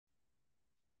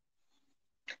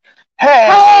Hey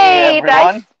Hey,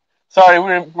 everyone! guys. Sorry,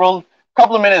 we're a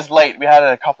couple of minutes late. We had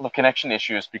a couple of connection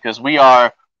issues because we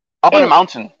are up on a In,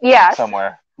 mountain yes,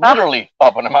 somewhere. a, Literally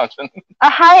up on a mountain. a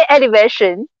high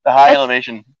elevation. The high It's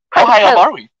elevation. How quite high up cold.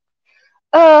 are we?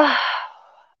 Uh,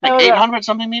 Like around, 800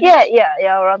 something meters?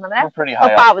 yeah, around We're that. pretty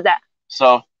high up. Above that.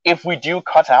 So if we do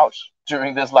cut out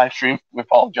during this live stream, we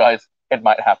apologize. It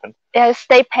might happen. Yeah,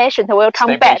 stay patient. We'll come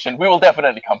Stay back. patient. We will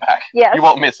definitely come back. Yes. You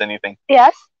won't miss anything.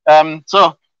 Yes.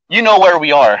 So you know where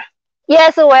we are.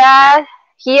 Yes, we are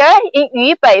here in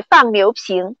Yubei,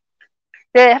 Fangniuping.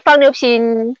 The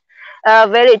Fangniuping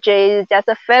village is just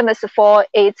famous for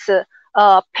its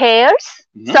pears.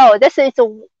 So this is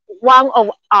one of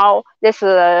our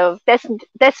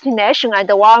destination and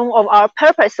one of our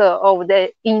purpose of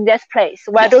in this place.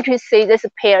 Why don't you see this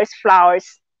pears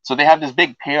flowers? So they have this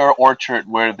big pear orchard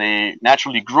where they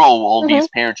naturally grow all these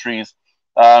pear trees.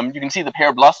 You can see the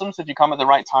pear blossoms if you come at the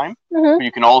right time. But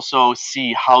you can also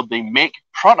see how they make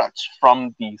products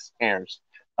from these pears.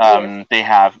 They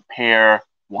have pear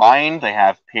wine. They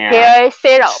have pear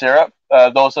syrup.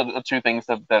 Those are the two things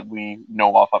that we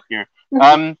know of up here.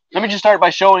 Let me just start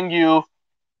by showing you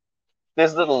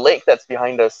this little lake that's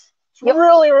behind us. It's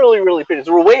really pretty.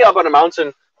 So we're way up on a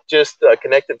mountain, just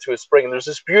connected to a spring. And there's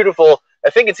this beautiful, I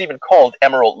think it's even called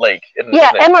Emerald Lake. Isn't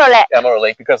it? Emerald Lake. Emerald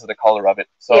Lake because of the color of it.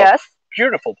 So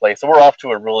beautiful place. So we're off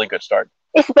to a really good start.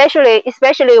 Especially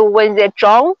when the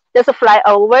drone just fly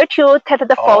over to take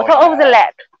the photo of the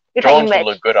lake. Drones will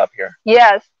look good up here.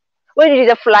 Yes. We need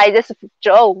to fly this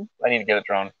drone. I need to get a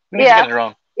drone. We need to get a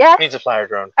drone. Yeah. We need to fly a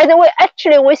drone. And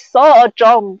we saw a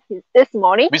drone this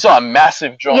morning. We saw a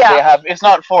massive drone. Yeah. They have, it's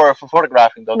not for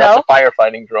photographing though. That's a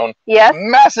firefighting drone. Yes.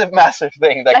 Massive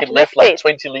thing that can lift like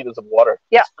 20 liters of water.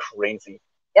 Yeah. It's crazy.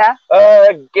 Yeah.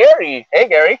 Gary. Hey,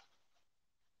 Gary.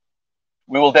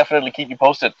 We will definitely keep you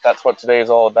posted. That's what today is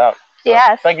all about. So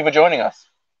yes. Thank you for joining us.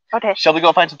 Okay. Shall we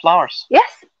go find some flowers?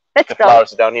 Yes. Let's go. The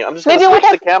flowers are down here. I'm just going to switch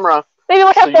the camera. Maybe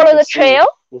we can follow the trail.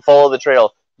 We'll follow the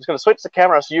trail. I'm just going to switch the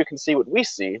camera so you can see what we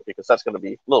see, because that's going to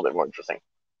be a little bit more interesting.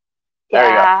 There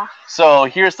you go. So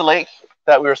here's the lake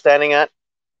that we were standing at.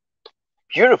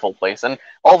 Beautiful place. And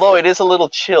although it is a little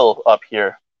chill up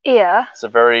here, it's a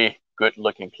very good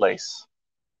looking place.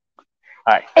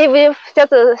 All right. If you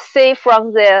just see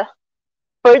from the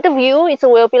bird view, it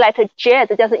will be like a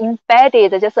jet just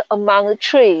embedded just among the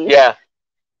trees. Yeah.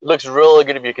 It looks really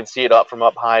good if you can see it from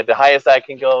up high. The highest I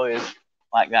can go is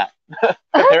like that.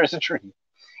 There's a tree.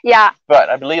 Yeah. But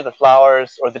I believe the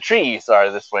flowers or the trees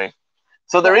are this way.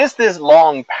 So there is this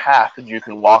long path that you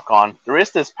can walk on. There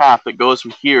is this path that goes from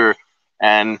here,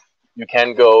 and you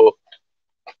can go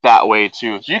that way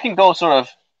too. So you can go sort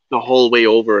of the whole way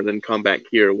over and then come back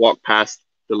here, walk past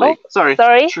the lake. Sorry.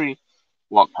 Tree.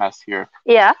 Walk past here.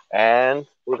 Yeah. And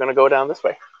we're going to go down this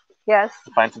way. Yes.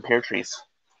 To find some pear trees.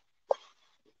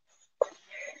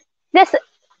 This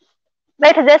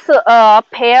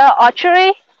pear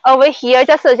orchard over here,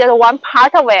 just one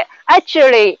part of it.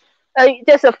 Actually,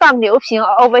 just Fangniuping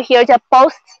over here just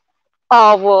boasts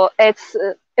of its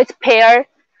pear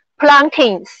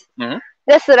plantings.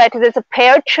 This this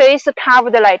pear trees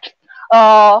covered like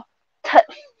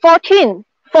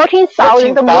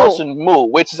 14,000 mu,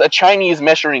 which is a Chinese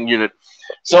measuring unit.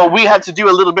 So we had to do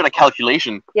a little bit of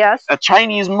calculation. Yes. A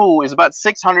Chinese mu is about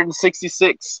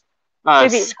 666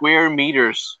 square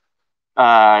meters.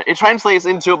 It translates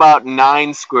into about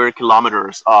 9 square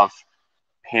kilometers of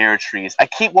pear trees. I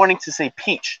keep wanting to say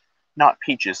peach, not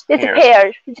peaches. It's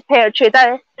pear. It's pear tree.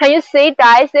 Can you see,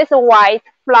 guys? These white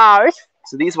flowers.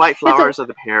 So these white flowers are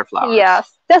the pear flowers.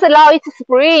 Yes. Just now it's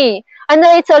spring, and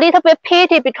it's a little bit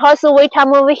pity because we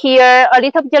come over here a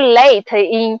little bit late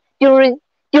during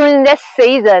this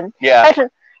season. Yeah.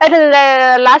 At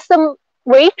the last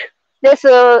week, these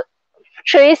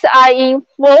trees are in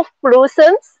full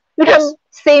blossoms. You can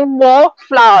see more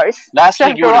flowers. Last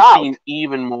week you would have seen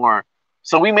even more.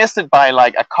 So we missed it by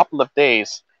like a couple of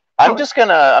days. I'm just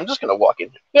gonna walk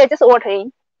in. Yeah, just walk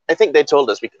in. I think they told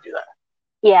us we could do that.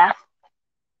 Yeah.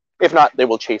 If not, they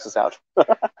will chase us out.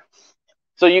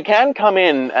 So you can come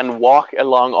in and walk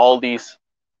along all these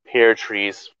pear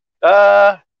trees.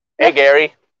 Hey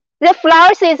Gary. The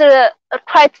flowers is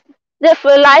quite. The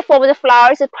life of the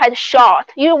flowers is quite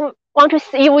short. You want to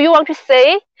see? If you want to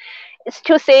see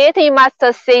it, you must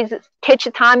take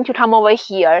time to come over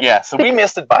here. Yeah. So we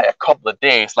missed it by a couple of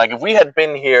days. Like if we had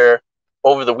been here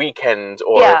over the weekend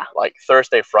or like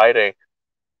Thursday, Friday,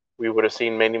 we would have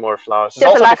seen many more flowers. It's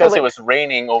also because it was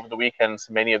raining over the weekends.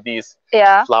 Many of these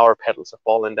flower petals have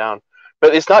fallen down.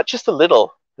 But it's not just a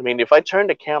little. I mean, if I turn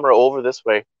the camera over this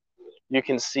way, you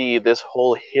can see this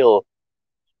whole hill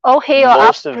Oh, here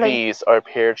most of these are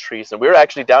pear trees, and we're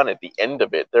actually down at the end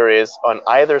of it. There is on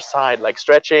either side, like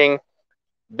stretching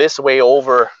this way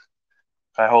over.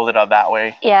 If I hold it up that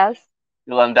way, yes,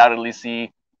 you'll undoubtedly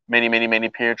see many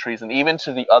pear trees, and even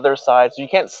to the other side. So you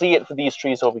can't see it for these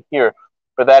trees over here,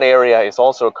 but that area is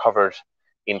also covered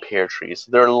in pear trees.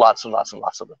 There are lots and lots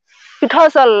of them.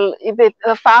 Because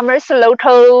farmers,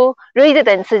 local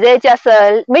residents, they just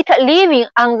make a living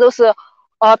on those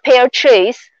pear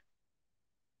trees.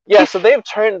 Yeah, so they've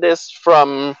turned this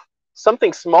from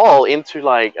something small into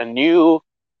like a new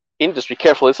industry.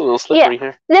 Careful, it's a little slippery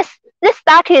here. They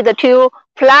started to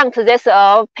plant this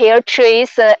pear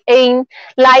trees in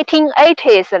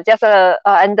 1980s, just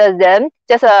and then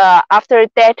just after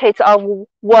decades of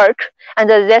work, and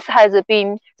this has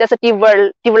been just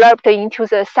developed into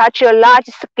such a large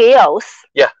scales.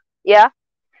 Yeah. Yeah.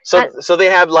 So they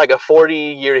have like a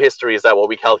 40-year history. Is that what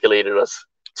we calculated us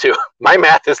to? My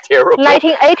math is terrible.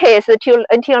 1980s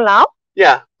until now.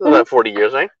 Yeah, about 40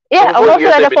 years, right? Yeah, almost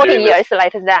like 40 years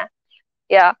like that.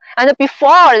 Yeah, and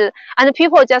before, and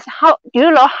people just do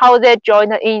you know how they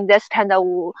joined in this kind of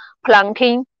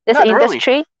planting, this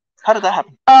industry? Really. How did that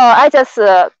happen? I just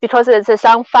because it's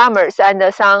some farmers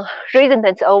and some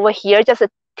residents over here just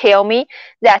tell me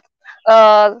that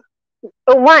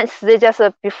once they just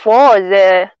before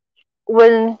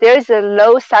when there's a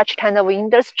low such kind of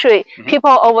industry,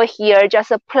 people over here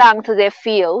just plant their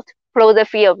field, plow the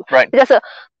field, right?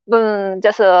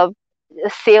 Just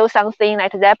sell something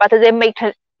like that, but they make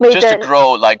just to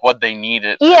grow like what they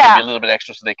needed, yeah, maybe a little bit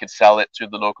extra so they could sell it to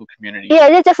the local community. Yeah,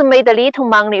 they just made a little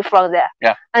money from that.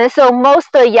 Yeah, and so most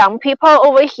young people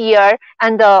over here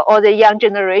and or the young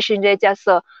generation, they just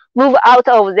move out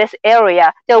of this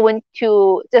area. They went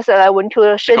to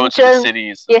Shenzhen, go to the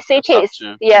cities, cities,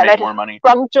 to make more money.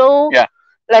 Guangzhou, yeah,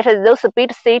 like those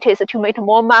big cities to make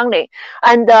more money.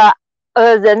 And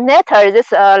then later,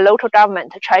 this local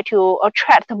government try to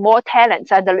attract more talents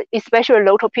and especially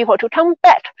local people to come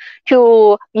back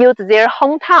to use their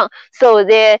hometown. So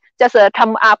they just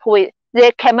came up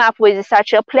with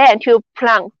such a plan to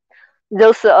plant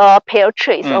those pear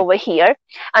trees over here,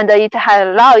 and it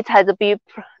has been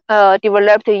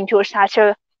developed into such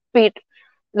a big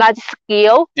large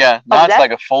scale. Yeah, now it's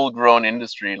like a full-grown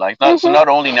industry. Like so not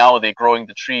only now are they growing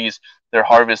the trees, they're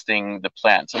harvesting the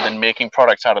plants and then making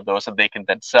products out of those that they can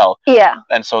then sell. Yeah.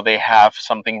 And so they have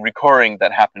something recurring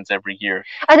that happens every year.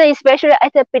 And especially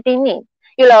at the beginning,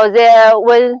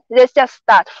 when they just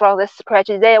start from the scratch,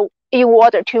 in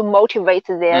order to motivate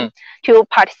them to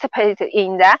participate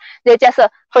in that, they just,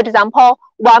 for example,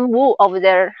 one move of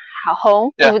their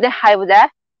home, if they have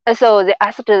that, so they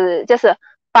ask to just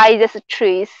buy these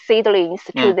trees seedlings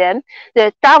to them.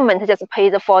 The government just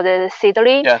paid for the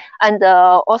seedling and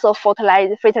also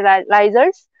fertilizers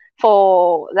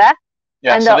for that.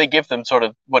 Yeah, and so they give them sort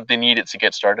of what they needed to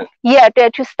get started. Yeah,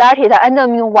 to start it. And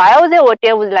meanwhile, they will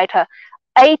deal with like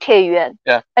 80 yuan.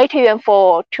 Yeah. 80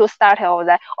 yuan to start all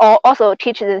that, or also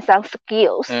teach them some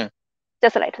skills,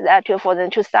 just like that for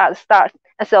them to start.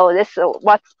 And so this is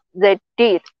what they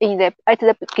did at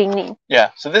the beginning.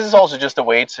 Yeah, so this is also just a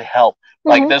way to help.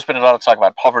 Like there's been a lot of talk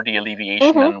about poverty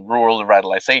alleviation and rural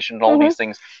revitalization and all these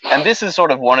things. And this is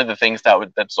sort of one of the things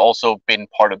that's also been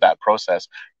part of that process,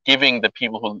 giving the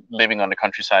people who are living on the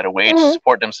countryside a way to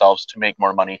support themselves, to make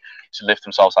more money, to lift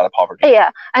themselves out of poverty. Yeah,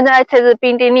 and at the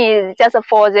beginning, just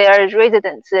for their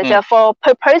residents, just for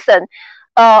per person,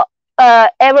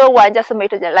 everyone just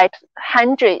made like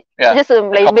 100, just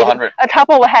like a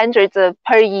couple of hundreds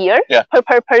per year,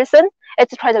 per person.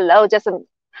 It's quite low, just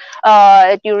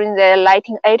during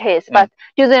the 1980s. But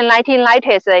during the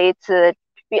 1990s, it's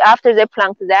after they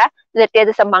plant that, they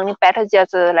get some money back,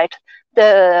 just like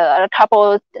a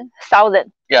couple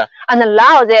thousand. Yeah. And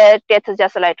now they get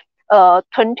just like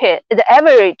 20. The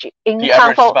average income the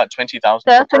average is about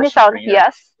 20,000. 20,000.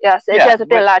 Yes. It's just a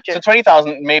bit larger. So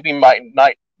 20,000 maybe might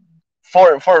not.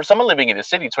 For someone living in a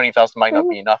city, 20,000 might not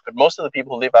be enough. But most of the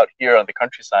people who live out here on the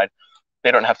countryside,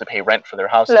 they don't have to pay rent for their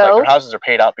houses. Like their houses are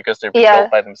paid out because they're built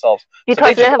by themselves. Because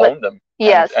so they just own them.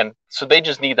 Yes. And so they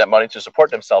just need that money to support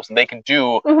themselves, and they can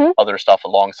do other stuff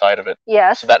alongside of it.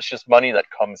 Yes. So that's just money that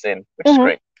comes in, which is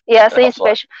great. Yes,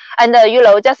 especially. And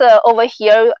just over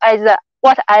here, as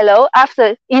what I know,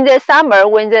 after in the summer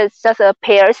when there's just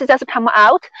pears just come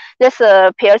out, this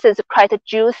pears is quite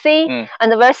juicy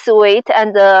and very sweet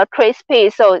and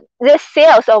crispy. So the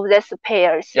sales of this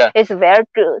pears is very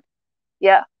good.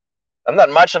 Yeah. I'm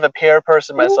not much of a pear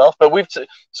person myself, but we've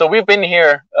been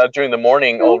here during the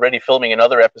morning already filming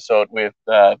another episode with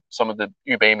some of the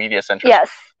Yubei media centers. Yes.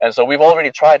 And so we've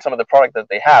already tried some of the product that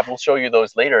they have. We'll show you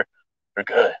those later. They're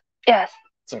good. Yes.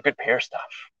 Some good pear stuff.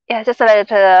 Yeah, just like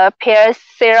pear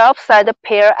syrups and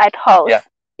pear at house. Yeah.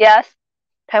 Yes.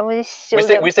 Can we show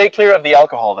them? We stay clear of the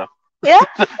alcohol though. Yeah.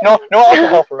 no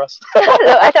alcohol for us. No,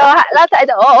 not at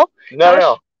all.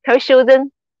 No. Can we show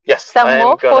them? Yes. Some I'm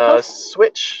more gonna photos?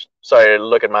 switch. Sorry,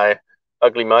 look at my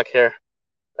ugly mug here.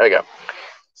 There we go.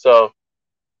 So,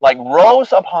 like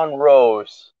rows upon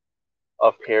rows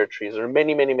of pear trees. There are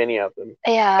many, many, many of them.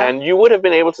 Yeah. And you would have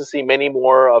been able to see many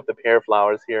more of the pear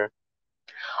flowers here.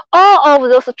 All of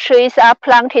those trees are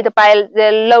planted by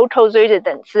the local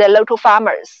residents, the local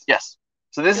farmers. Yes.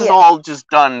 So this is all just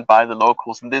done by the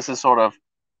locals, and this is sort of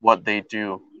what they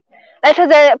do. By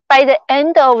the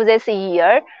end of this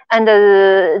year, and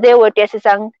they will get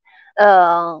some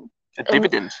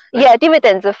dividends. Yeah,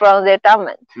 dividends from the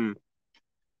government.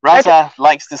 Raza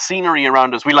likes the scenery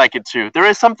around us. We like it too. There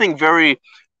is something very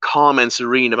calm and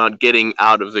serene about getting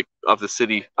out of the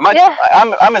city.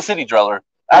 I'm a city dweller.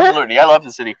 Absolutely, I love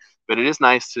the city, but it is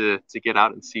nice to get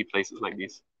out and see places like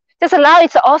these. Just now,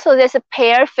 it's also this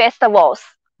pear festivals.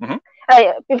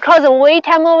 Because we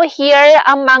come over here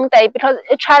on Monday, because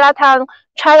Chinatown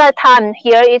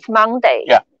here is Monday.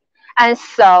 Yeah. And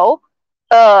so,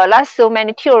 not so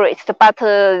many tourists, but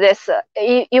if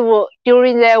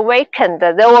during the weekend,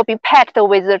 they will be packed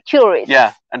with the tourists.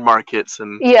 Yeah, and markets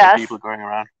and people going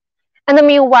around. And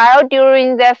meanwhile,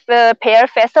 during the pear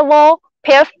festival,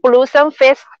 pear blossom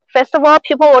festival,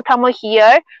 people will come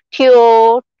here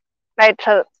to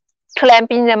climb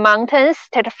in the mountains,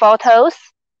 take photos.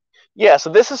 Yeah, so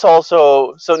this is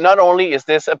also, so not only is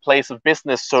this a place of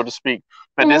business, so to speak,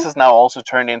 but this is now also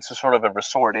turned into sort of a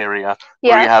resort area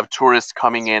where you have tourists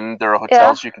coming in. There are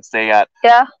hotels you can stay at,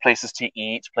 places to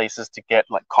eat, places to get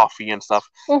like coffee and stuff.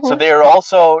 So they're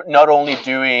also not only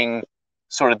doing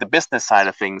sort of the business side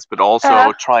of things, but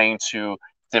also trying to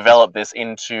develop this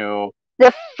into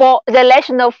the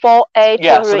national 4A.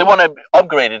 Yeah, so they want to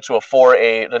upgrade it to a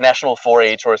 4A, the national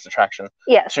 4A tourist attraction.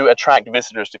 Yes. To attract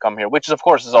visitors to come here, which of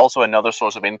course is also another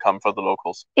source of income for the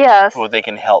locals. Yes. So they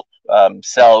can help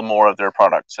sell more of their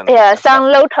products. And some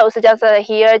locals just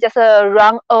here just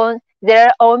run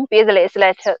their own business,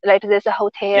 like this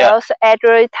hotels,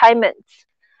 advertisements,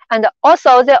 and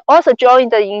also they also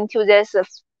joined into this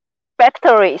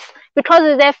factories,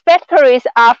 because the factories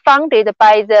are funded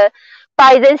by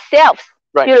themselves.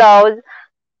 Right. You know,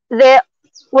 they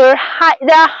are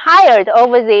hired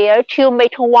over there to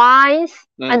make wines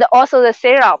and also the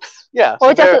syrups. Yeah,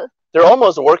 so they're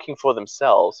almost working for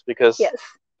themselves, because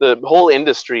the whole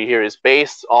industry here is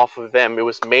based off of them. It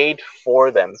was made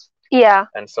for them. Yeah.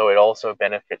 And so it also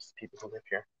benefits people who live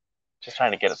here. Just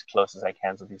trying to get as close as I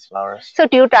can to these flowers. So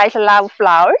do you guys love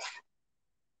flowers?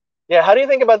 Yeah, how do you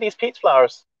think about these peach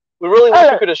flowers? We really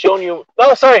wish we could have shown you.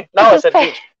 No, sorry. No, I said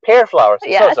peach. Pear flowers.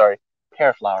 So sorry.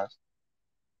 Pear flowers.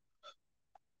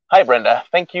 Hi, Brenda.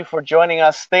 Thank you for joining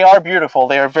us. They are beautiful.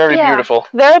 They are very beautiful.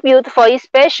 Very beautiful,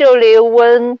 especially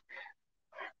when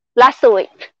last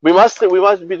week. We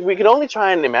can only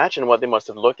try and imagine what they must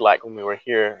have looked like when we were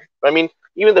here. I mean,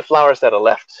 even the flowers that are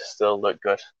left still look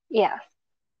good. Yeah.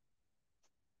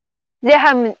 They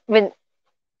haven't been,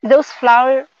 those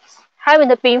flowers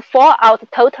haven't been fall out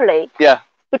totally. Yeah.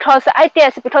 Because I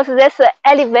guess because this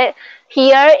elevate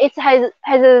here, it has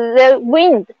the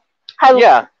wind has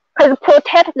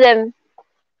protected them.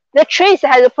 The trees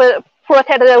has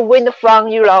protected the wind from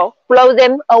blow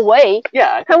them away.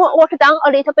 Yeah. Can we walk down a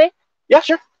little bit? Yeah,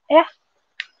 sure. Yeah.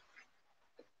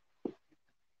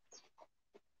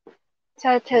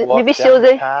 So maybe show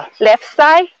the left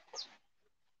side.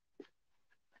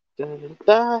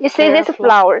 You see these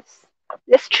flowers,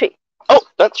 this tree. Oh,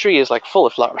 that tree is like full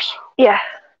of flowers. Yeah.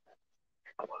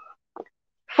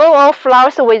 Full of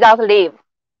flowers without leaves.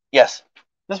 Yes.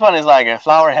 This one is like a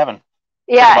flower heaven.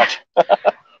 Yeah.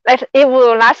 Like if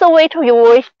last week you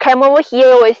will come over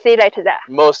here, we see like that.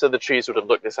 Most of the trees would have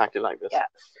looked exactly like this. Yeah.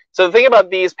 So the thing about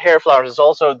these pear flowers is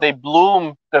also they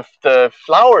bloom, the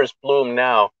flowers bloom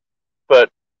now, but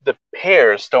the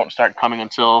pears don't start coming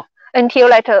until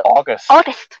like August.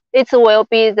 It will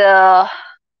be the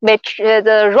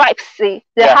ripe season,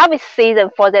 harvest season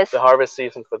for this. The harvest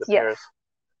season for the pears.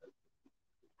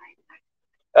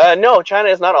 No, China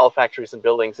is not all factories and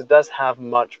buildings. It does have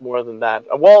much more than that.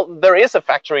 Well, there is a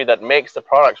factory that makes the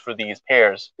products for these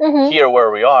pears here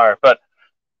where we are. But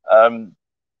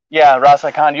yeah,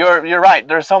 Rasa Khan, you're right.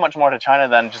 There's so much more to China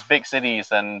than just big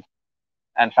cities and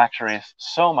factories.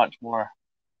 So much more.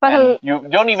 But you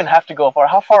don't even have to go far.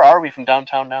 How far are we from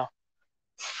downtown now?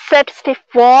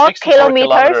 64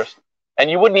 kilometers. And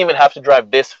you wouldn't even have to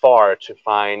drive this far to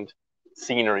find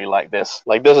scenery like this.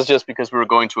 Like this is just because we were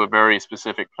going to a very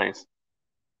specific place.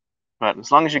 But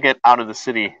as long as you get out of the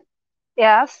city.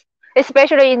 Yes.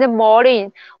 especially in the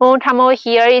morning. When time over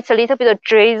here, it's a little bit of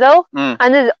drizzle, Mm.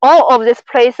 and all of this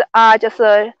place are just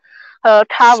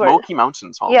covered. Smoky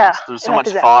mountains almost. Yeah, There's so like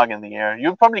much that. fog in the air.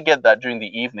 You'll probably get that during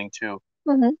the evening too.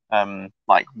 Mm-hmm.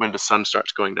 Like when the sun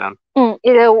starts going down.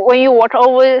 When you walk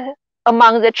over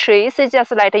among the trees, it's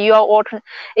just like you are walking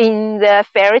in the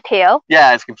fairy tale.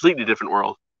 Yeah, it's a completely different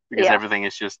world because Yeah. everything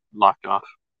is just locked off.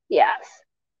 Yes.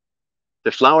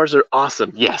 The flowers are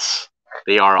awesome. Yes,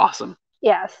 they are awesome.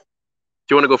 Yes.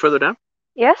 Do you want to go further down?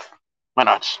 Yes. Why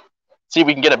not? See if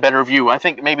we can get a better view. I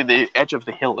think maybe the edge of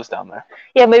the hill is down there.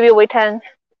 Yeah, maybe we can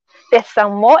get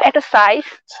some more exercise.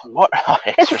 What?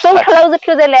 It's so close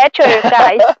to the lecture,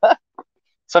 guys.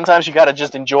 Sometimes you gotta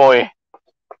just enjoy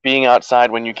being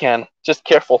outside when you can. Just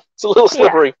careful. It's a little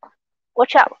slippery. Yeah.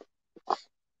 Watch out.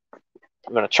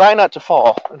 I'm gonna try not to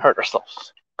fall and hurt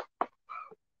ourselves.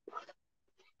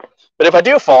 But if I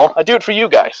do fall, I do it for you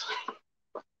guys.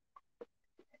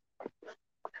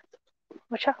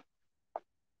 Watch out.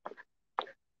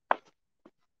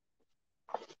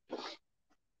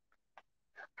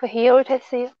 For here we can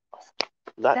see.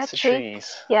 That's the tree.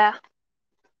 trees. Yeah.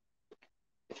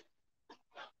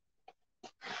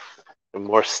 And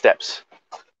more steps.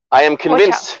 I am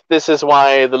convinced this is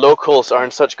why the locals are in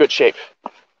such good shape.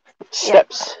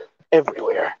 Steps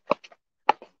everywhere.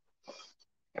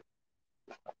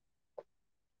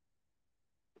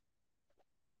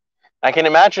 I can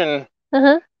imagine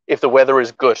if the weather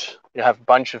is good, you have a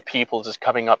bunch of people just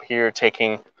coming up here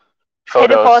taking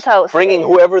photos. Bringing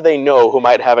whoever they know who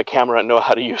might have a camera and know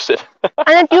how to use it.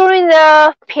 And during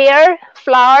the Pear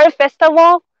Flower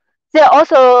Festival, they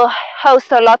also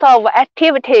host a lot of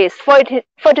activities. For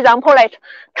example, like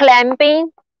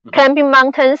climbing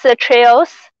mountains,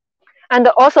 trails, and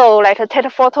also like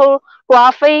take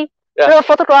photography,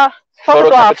 photographs.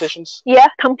 Competitions? Yeah,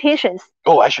 competitions.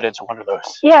 Oh, I should enter one of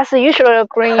those. Yes, you should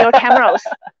bring your cameras.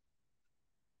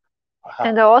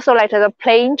 And also like the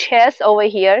playing chess over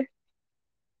here.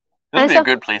 This would be a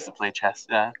good place to play chess.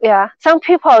 Yeah. Yeah. Some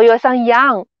people, some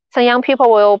young people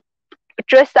will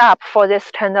dress up for this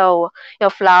kind of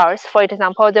flowers. For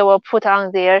example, they will put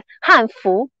on their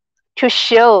hanfu to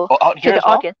show to the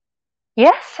audience.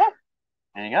 Yes.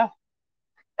 There you go.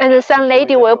 And some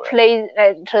lady will play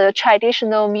the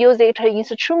traditional music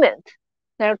instrument,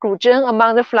 like guzheng,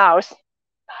 among the flowers.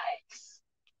 Nice.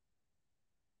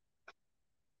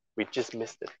 We just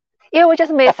missed it. Yeah, we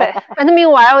just missed it. And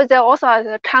meanwhile, there also has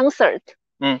a concert.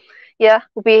 Yeah,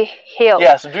 will be here.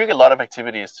 Yeah, so doing a lot of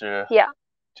activities to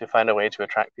find a way to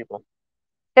attract people.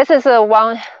 This is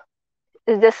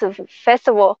this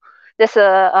festival, this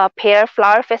Pear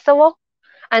Flower Festival,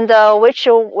 and which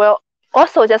will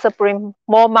also just bring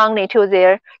more money to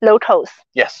their locals.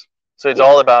 Yes, so it's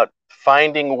all about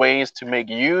finding ways to make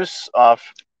use of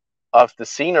the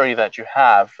scenery that you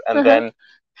have, and then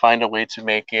find a way to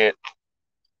make it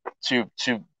to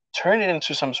turn it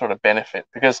into some sort of benefit,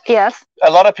 because a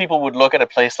lot of people would look at a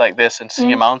place like this and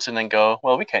see a mountain and go,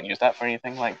 well, we can't use that for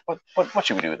anything. Like, what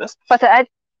should we do with this? But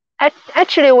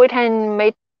actually, we can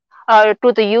make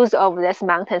do the use of this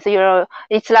mountain. So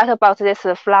it's not about this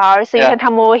flowers. So you can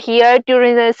come over here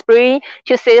during the spring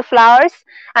to see the flowers,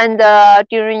 and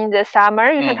during the summer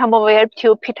you can come over here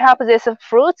to pick up these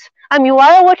fruits. I mean,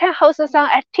 while we can host some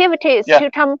activities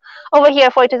to come over here.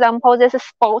 For example, there's a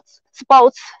sports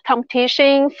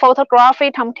competition,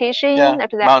 photography competition,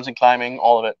 like that. Mountain climbing,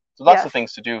 all of it. So lots of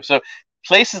things to do. So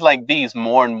places like these,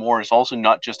 more and more, is also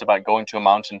not just about going to a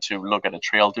mountain to look at a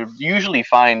trail. To usually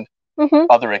find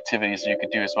other activities you could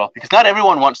do as well, because not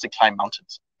everyone wants to climb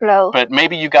mountains. No. But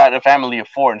maybe you got a family of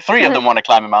 4 and 3 of them want to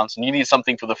climb a mountain. You need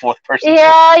something for the 4th person.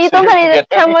 Yeah, you don't need to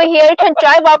come over here. You can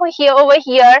drive up here, over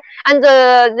here, and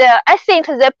I think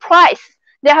the price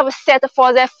they have set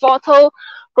for the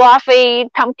photography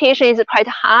competition is quite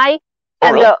high.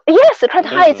 Oh, really? Yes, quite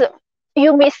high.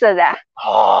 You missed that.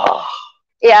 Oh.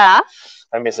 Yeah.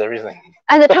 I miss everything.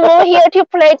 And come over here to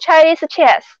play Chinese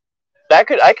chess. I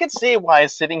could see why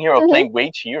sitting here or playing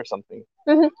Wei Qi or something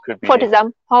could be. For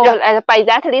example, by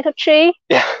that little tree.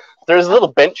 Yeah, there's a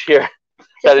little bench here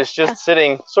that is just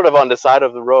sitting sort of on the side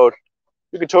of the road.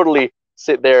 You could totally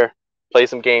sit there, play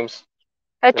some games.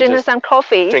 Drink some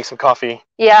coffee. Drink some coffee.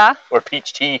 Yeah. Or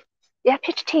peach tea. Yeah,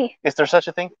 peach tea. Is there such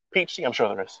a thing? Peach tea? I'm sure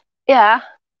there is. Yeah.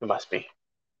 There must be.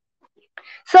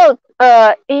 So,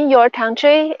 in your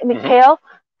country, Pear,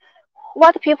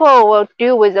 what people will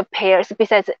do with the pears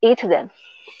besides eat them?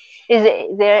 Is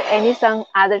there any some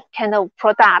other kind of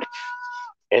products?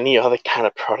 Any other kind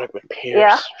of product with pears?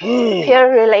 Yeah, pear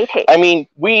related. I mean,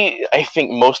 I think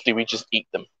mostly we just eat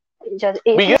them.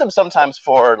 We use them sometimes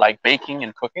for like baking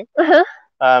and cooking.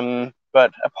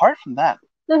 But apart from that,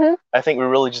 I think we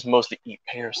really just mostly eat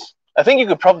pears. I think you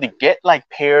could probably get like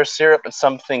pear syrup and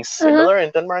something similar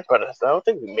in Denmark, but I don't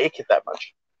think we make it that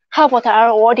much. How about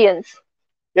our audience?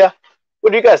 Yeah.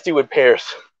 What do you guys do with pears?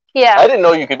 Yeah. I didn't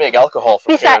know you could make alcohol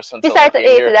from pears until besides I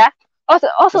came here. that. Also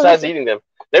besides eating them.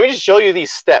 Let me just show you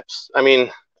these steps. I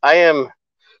mean, I am...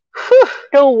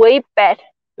 They're way bad.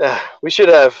 We should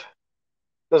have...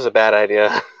 That was a bad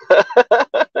idea.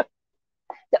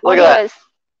 Look at that.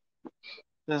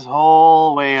 This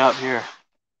whole way up here.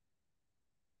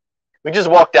 We just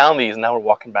walked down these and now we're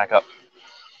walking back up.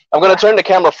 I'm going to turn the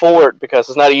camera forward because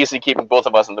it's not easy keeping both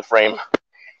of us in the frame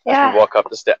as we walk up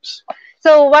the steps.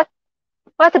 So what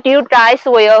do you guys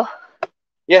will?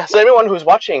 Yeah, so everyone who's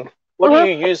watching, what do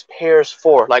you use pears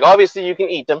for? Like, obviously you can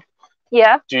eat them.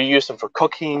 Yeah. Do you use them for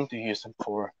cooking? Do you use them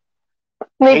for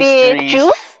maybe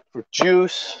juice? For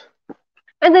juice.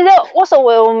 And then also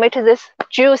we'll make this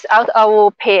juice out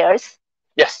of pears.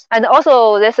 Yes. And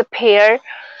also there's a pear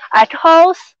at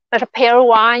house, like pear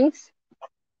wines.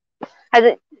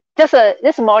 And just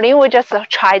this morning we just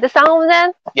tried some of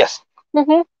them. Yes.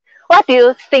 What do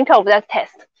you think of that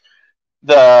taste?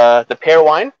 The pear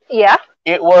wine? Yeah.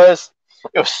 It was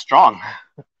strong.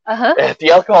 The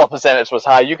alcohol percentage was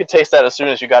high. You could taste that as soon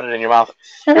as you got it in your mouth.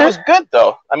 It was good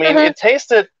though. I mean, it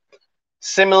tasted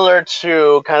similar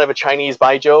to kind of a Chinese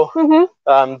baijiu,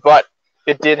 but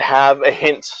it did have a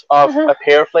hint of a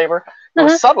pear flavor. It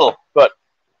was subtle, but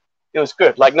it was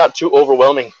good. Like, not too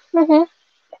overwhelming.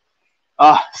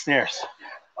 Stairs.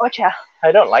 Ocha.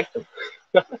 I don't like them.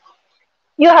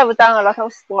 You have done a lot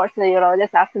of sports,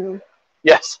 this afternoon.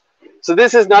 Yes. So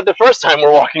this is not the first time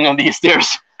we're walking on these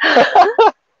stairs.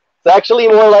 It's actually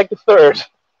more like the third.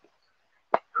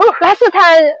 Last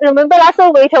time, remember last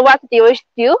week, what did we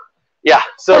do? Yeah,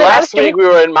 so last week we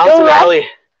were in Mountain Alley.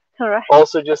 Correct.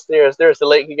 Also just stairs. There's the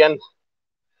lake again.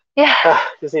 Yeah.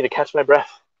 Just need to catch my breath.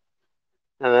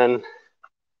 And then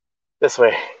this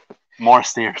way. More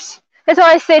stairs. That's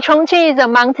why I say Chongqing is a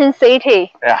mountain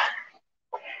city. Yeah.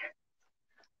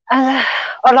 And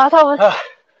a lot of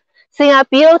things are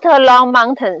built along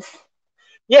mountains.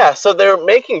 Yeah, so they're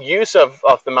making use of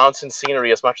the mountain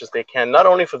scenery as much as they can, not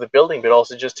only for the building, but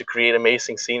also just to create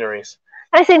amazing sceneries.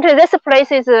 I think this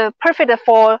place is perfect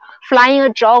for flying a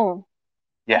drone.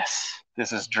 Yes,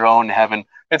 this is drone heaven.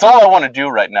 It's all I want to do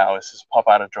right now is just pop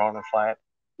out a drone and fly it.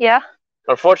 Yeah.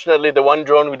 Unfortunately, the one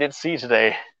drone we did see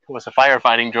today was a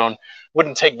firefighting drone.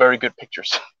 Wouldn't take very good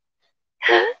pictures.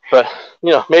 But,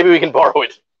 maybe we can borrow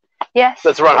it. Yes.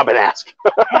 Let's run up and ask.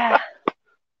 Yeah.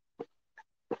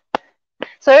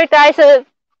 So guys,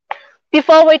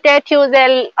 before we get to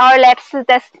our next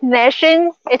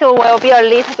destination, it will be a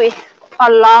little bit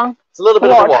long. It's a little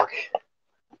bit of a walk.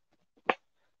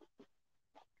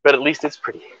 But at least it's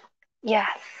pretty.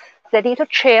 Yes. The little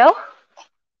trail.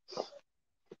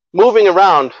 Moving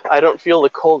around, I don't feel the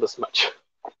cold as much.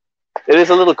 It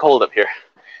is a little cold up here.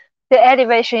 The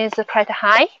elevation is quite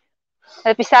high.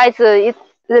 Besides, the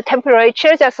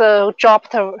temperature just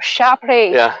dropped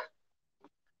sharply. Yeah.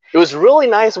 It was really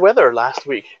nice weather last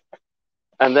week.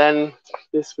 And then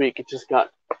this week it just got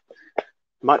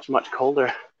much, much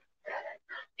colder.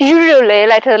 Usually,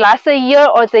 like last year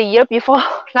or the year before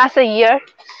last year,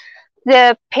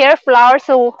 the pear flowers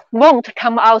won't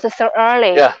come out so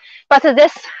early. Yeah. But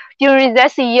during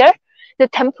this year, the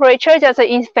temperature just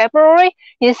in February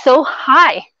is so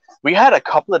high. We had a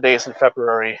couple of days in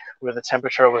February where the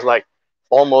temperature was like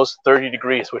almost 30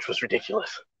 degrees, which was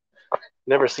ridiculous.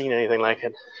 Never seen anything like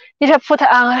it. You have put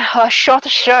on a short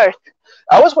shirt.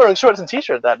 I was wearing shorts and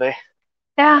t-shirt that day.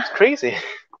 Yeah. It's crazy.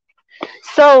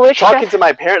 So talking to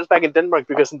my parents back in Denmark,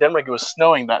 because in Denmark it was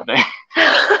snowing that day.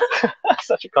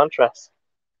 Such a contrast.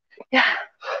 Yeah.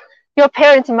 Your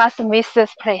parents must miss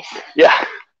this place. Yeah.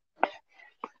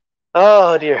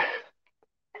 Oh dear.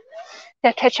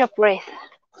 Yeah, catch your breath.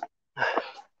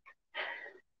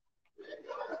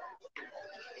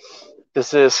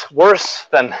 This is worse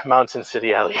than Mountain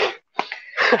City Alley.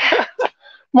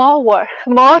 More work,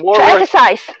 more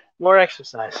exercise. More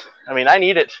exercise. I mean, I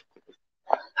need it.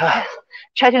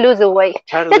 Try to lose the weight.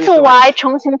 That's why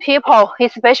Chongqing people,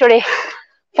 especially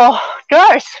for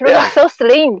girls, look so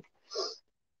slim.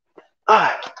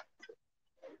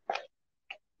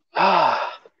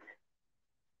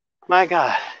 My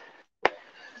God.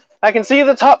 I can see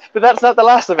the top, but that's not the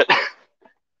last of it.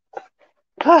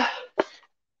 Come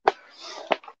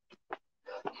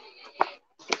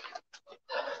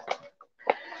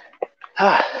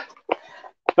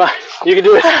on, you can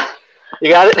do it. You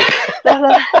got it.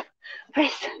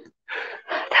 Please.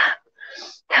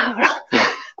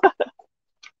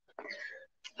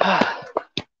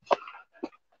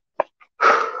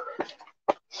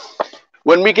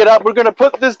 When we get up, we're gonna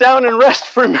put this down and rest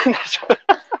for a minute.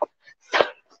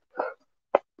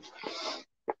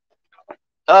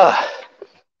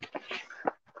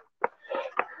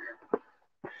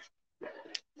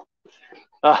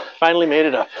 Finally made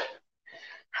it up.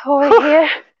 Over here,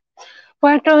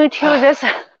 we're going to this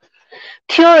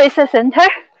tourist center.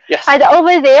 Yes. And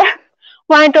over there,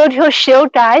 we're going to show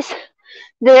guys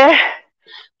their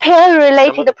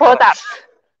pear-related products.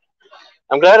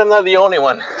 I'm glad I'm not the only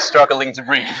one struggling to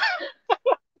breathe.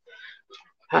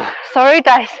 Sorry,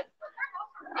 guys.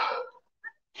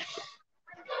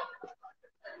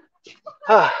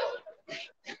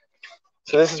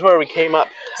 So this is where we came up.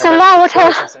 So now what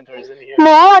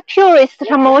more tourists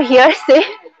come over here, see?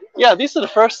 Yeah, these are the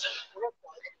first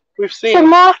we've seen. Some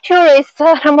more tourists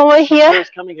come over here.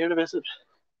 Tourists coming here to visit.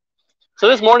 So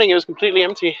this morning it was completely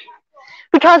empty.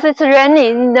 Because it's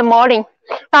raining in the morning.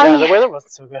 Yeah, the weather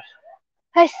wasn't so good.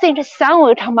 I think the sun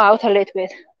will come out a little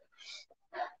bit.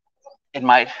 It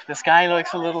might. The sky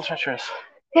looks a little treacherous.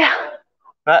 Yeah.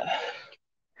 But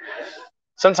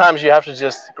sometimes you have to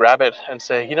just grab it and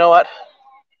say, you know what?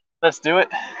 Let's do it.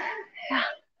 Yeah.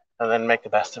 And then make the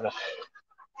best of it.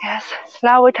 Yes.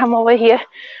 Now we come over here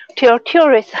to a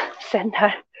tourist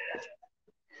center.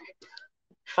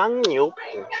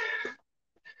 Fangniuping.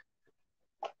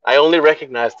 I only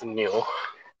recognize the Niu.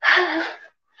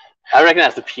 I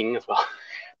recognize the Ping as well.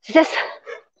 Just,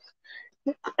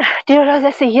 do you know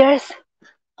this year's?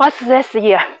 What's this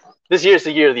year? This year is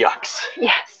the year of the ox.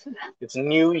 Yes. It's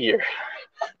New Year.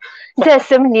 There's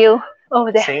some new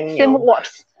over there. Same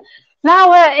words.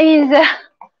 Now we're in the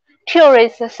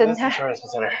tourist center. This is the tourist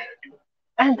center.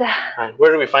 And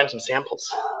where do we find some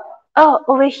samples? Oh,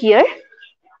 over here.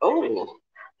 Oh.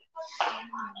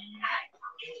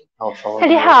 I'll follow.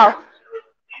 你好，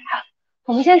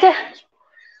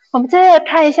我们再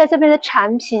看一下这边的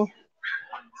产品。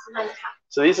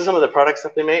So these are some of the products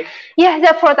that they make. Yeah,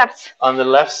 the products. On the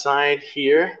left side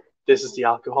here, this is the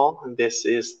alcohol, and this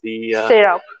is the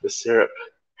syrup. The syrup.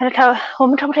 我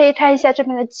们可不可以看一下这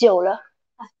边的酒了？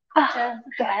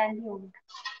对。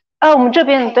我们这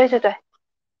边对。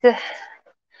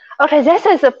Okay, this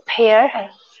is a pear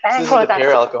This is product. the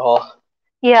pear alcohol.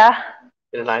 Yeah.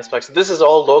 In a nice box. This is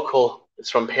all local. It's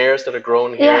from pears that are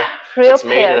grown here. Yeah, real it's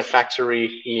made pears. in a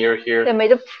factory near here. They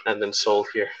made and then sold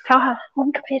here. 我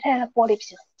们可不可以看一下玻璃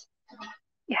瓶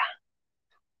 ？Yeah.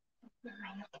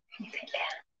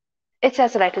 It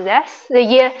says like this.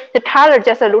 The color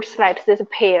just looks like these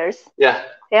pears. Yeah.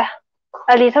 Yeah.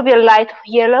 A little bit light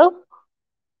yellow.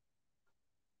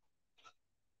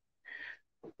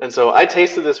 And so I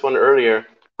tasted this one earlier.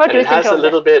 What and do you it has think a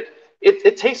little bit.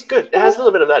 It tastes good. It has a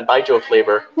little bit of that baijiu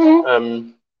flavor.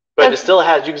 But it still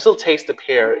has. You can still taste the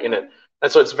pear in it, and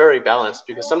so it's very balanced.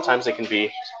 Because sometimes it can be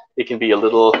a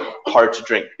little hard to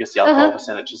drink because the alcohol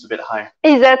percentage is a bit high.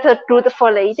 Is that good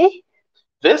for lady?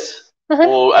 This?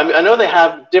 Well, I know they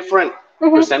have different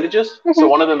percentages. So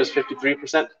one of them is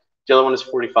 53%. The other one is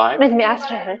 45. Let me ask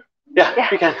her. Yeah,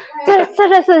 you can. 这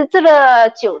个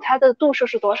酒它的度数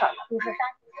是多少呢？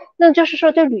那就是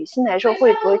说对女性来说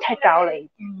会不会太高了一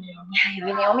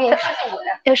点？我们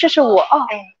也试试我哦。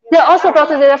They also got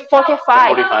the 45.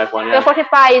 45 one, yeah. The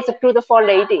 45 is good for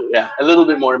lady. Yeah, a little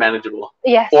bit more manageable.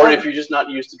 Yes. Or if you're just not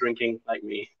used to drinking like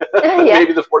me, yeah.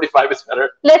 maybe the 45 is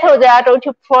better. Later they are going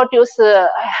to produce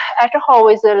alcohol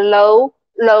with a low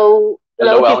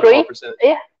degree. Percentage.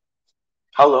 Yeah.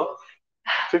 How low?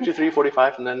 53,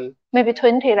 45, and then maybe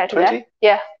 20 like 20? that.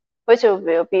 Yeah. Which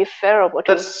will be favorable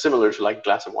to. That's similar to like a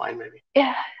glass of wine, maybe.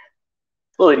 Yeah.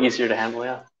 A little bit easier to handle,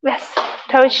 yeah. Yes.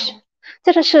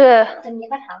 这个是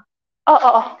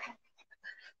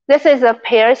This is a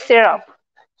pear syrup.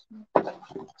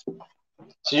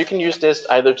 So you can use this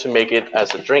either to make it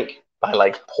as a drink by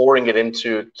like pouring it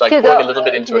into, like pouring a little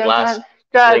bit into a glass,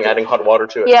 and adding hot water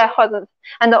to it. Yeah,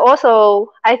 and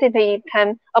also I think you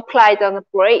can apply it on the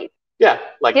bread. Yeah,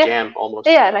 like jam almost.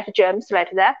 Yeah, like jams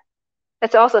like that.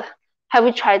 That's also. Have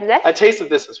you tried that? I tasted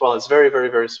this as well. It's very, very,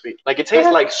 very sweet. Like it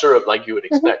tastes like syrup, like you would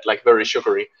expect, like very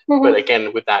sugary, but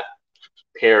again with that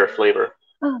pear flavor.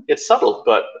 It's subtle,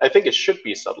 but I think it should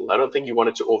be subtle. I don't think you want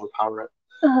it to overpower it.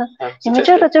 你们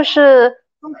这个就是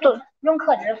用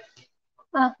可脂，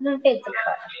用杯子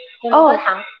可，用蔗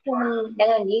糖，用那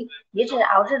个你是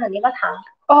熬制的那个糖。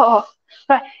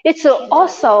Right. It's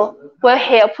also will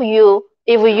help you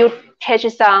if you catch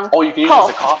some. Oh, you can use it as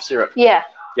a cough syrup. Yeah.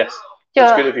 Yes.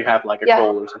 It's good if you have like a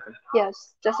cold or something.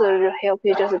 Yes, just to help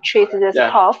you just treat this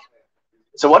cough.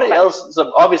 So what else?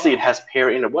 So obviously it has pear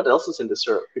in it. What else is in the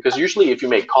syrup? Because usually if you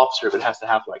make cough syrup, it has to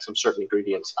have like some certain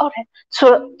ingredients. Okay.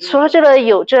 除了这个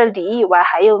有这梨以外，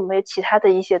还有没有其他的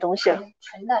一些东西？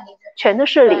纯的梨子。全都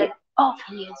是梨。Oh,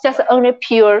 just only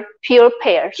pure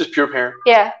pear. Just pure pear.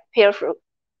 Yeah, pear fruit.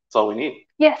 That's all we need.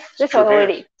 Yes, that's all we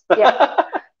need. Yeah.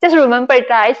 Just remember,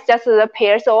 guys, just the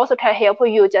pears also can help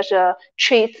you just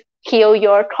heal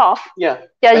your cough. Yeah.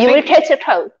 Yeah, you will catch a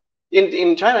cold.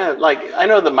 In China, like I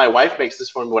know that my wife makes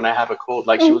this one when I have a cold.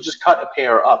 Like she will just cut a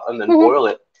pear up and then boil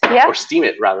it, or steam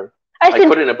it rather. I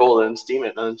put it in a bowl and steam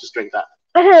it and then just drink that.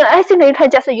 I think you can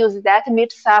just use that,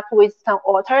 mix up with some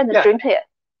water and drink it,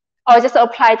 or just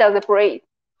apply it on the bread.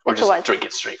 Or just drink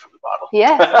it straight from the bottle.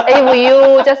 Yes, if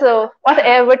you just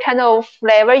whatever kind of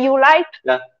flavor you like.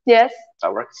 Yeah. Yes.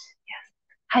 That works. Yes.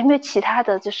 还没有其他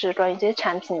的就是关于这些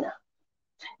产品呢？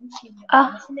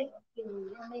啊，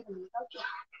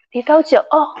梨膏酒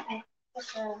哦。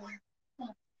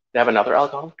They have another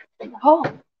alcohol? 哦，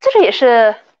这个也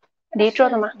是梨做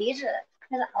的吗？梨制的，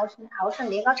那个熬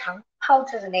成梨膏糖泡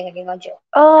制的那个梨膏酒。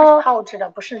哦。泡制的，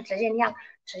不是直接酿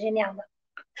的。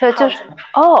所以就是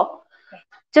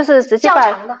就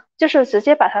是直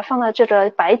接把它放到这个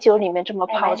白酒里面这么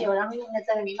泡的，然后用的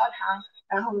这个梨膏糖，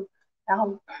然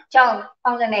后酱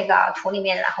放在那个土里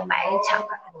面，然后埋墙。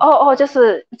就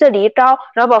是这梨膏，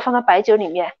然后把它放到白酒里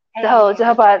面，然后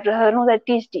把弄在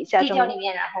地底下，地窖里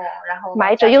面，然后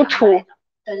埋着，用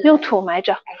土埋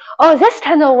着。This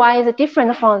kind of wine is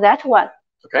different from that one.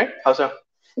 Okay, how so?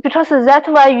 Because that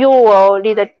one you will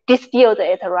need to distill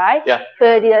it, right? Yeah.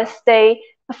 But it stay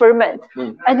ferment.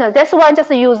 And this one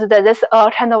just use this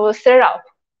kind of syrup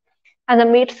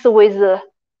and mix with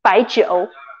白酒.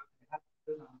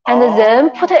 And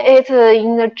then put it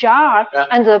in a jar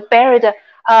and buried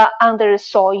under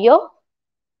soil.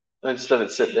 And just let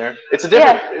it sit there. It's a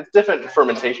different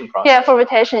fermentation process. Yeah,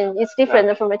 fermentation. It's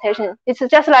different fermentation. It's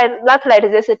just not like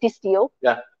this distill.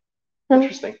 Yeah.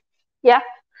 Interesting. Yeah.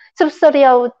 是不是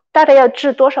大概要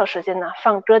制多少时间呢？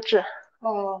放搁置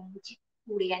？5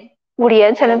年。5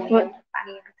年才能。8年。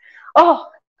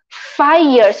5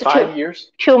 years. 5 years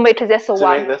to make this one. To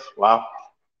make this? Wow.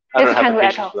 I don't have the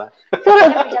patience for that.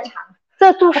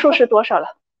 这度数是多少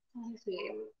了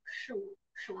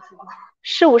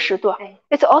？40-50度。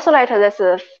It's also like this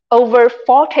over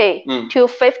 40 to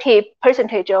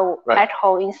 50% of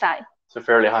alcohol inside. So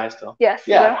fairly high still. Yes,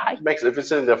 very high. Makes if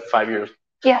it's in there for 5 years.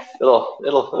 Yes.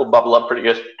 It'll bubble up pretty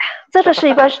good. 这个是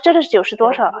90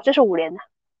多少？这是5年的。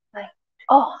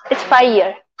It's 5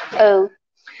 years.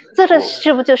 这个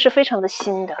是不是就是非常的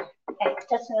新的？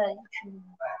这是。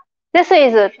This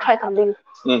is quite new.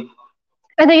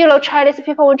 And Chinese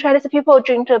people, when Chinese people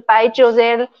drink baijiu,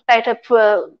 they like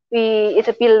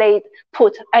it be late,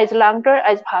 put as longer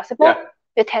as possible. Yeah.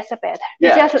 It tastes better.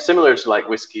 Yeah, it's just similar to like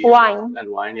whiskey and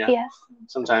wine. Yeah. Yes.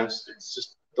 Sometimes it's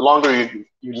just the longer you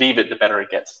leave it, the better it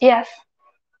gets. Yes.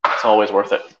 It's always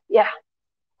worth it. Yeah.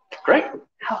 Great.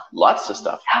 Lots of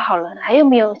stuff. 太好了，还有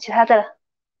没有其他的？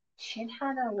其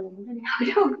他的我们这里好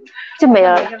像就没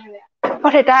有了。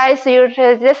Okay, guys,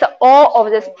 this all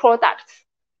of these products,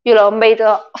 made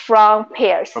from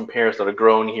pears. From pears that are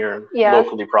grown here,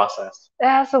 locally processed.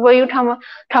 Yeah, so when you come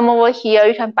over here,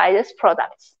 you can buy these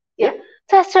products. Yeah.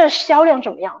 在这销量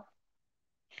怎么样？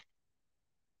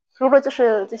如果就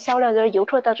是这销量，就是游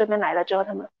客到这边来了之后，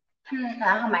他们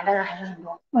然后买的人还是很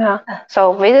多。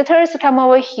So visitors come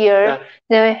over here.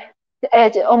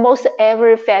 Almost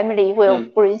every family will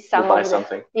bring some buy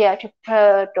something. Yeah, to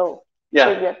do.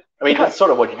 Yeah. I mean, that's sort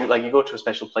of what you do. Like, you go to a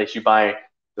special place, you buy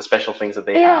the special things that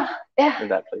they have in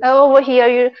that place. Over here,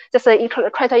 you just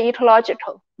quite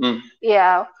ecological.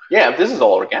 Yeah. Yeah, this is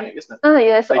all organic, isn't it?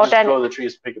 Yes, they organic. Just grow the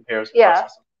trees, pick the pears, and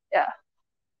process them. Yeah.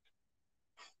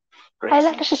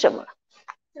 Great. 这是什么？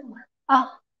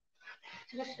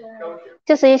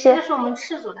这是一些。这是我们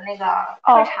赤组的那个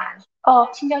特产。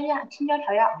青椒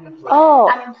调料。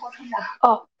大面坡春的。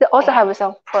They also have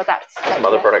some products. Some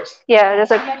other products. Yeah, there's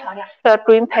the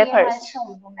green peppers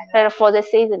for the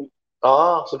seasoning.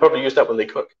 So probably use that when they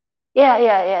cook. Yeah.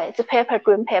 It's a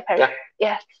green pepper.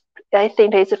 Yeah. I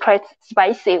think it's quite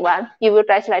spicy one. You will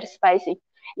guys like spicy.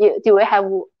 Do we have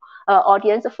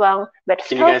audience from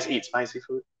Mexico? Can you guys eat spicy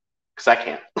food? Because I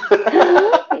can't.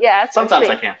 Yeah. Sometimes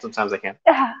I can. Sometimes I can't.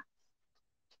 Yeah.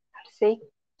 Let's see.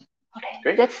 Okay.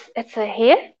 Great. It's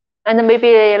here. And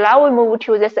maybe now we move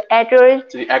to this advertisement.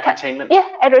 To the advertainment. Yeah,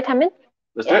 advertisement.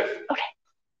 Let's do it. Okay.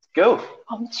 Go.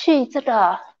 我们去这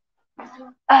个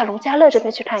农家乐这边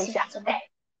去看一下。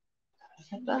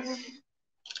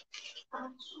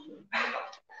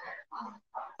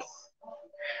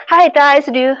Hi guys,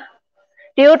 do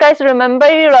you guys remember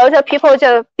the people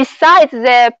besides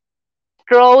they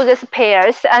grow these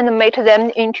pears and make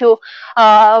them into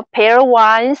pear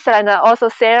wines and also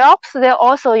syrups? They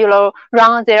also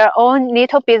run their own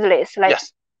little business like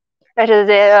Whether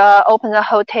they open a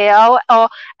hotel or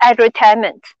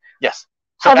agri-entertainment. Yes.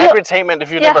 So agri-entertainment, if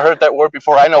you've never heard that word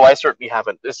before, I know I certainly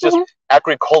haven't. It's just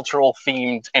agricultural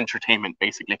themed entertainment,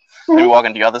 basically. Let me walk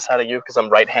on the other side of you because I'm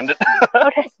right-handed.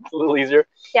 Okay. It's a little easier.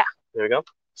 Yeah. There we go.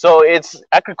 So it's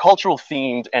agricultural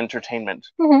themed entertainment.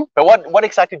 But what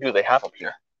exactly do they have up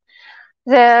here?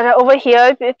 Over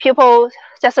here, people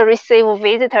just receive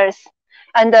visitors,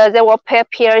 and they will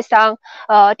prepare some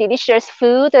delicious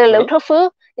food, local food.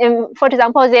 And for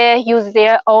example, they use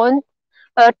their own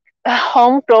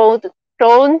home-grown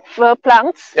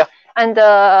plants. Yeah. And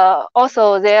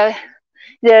also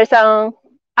there's some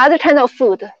other kind of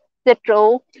food they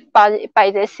grow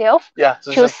by themselves. Yeah.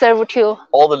 So to serve to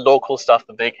all the local stuff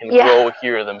that they can grow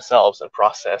here themselves and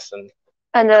process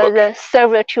and they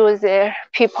serve to their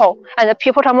people. And the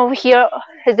people come over here,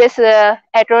 this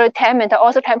entertainment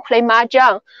also can play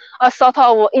mahjong, a sort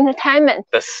of entertainment.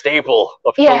 The staple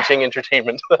of Chongqing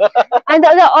entertainment. And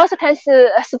they also can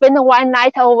spend one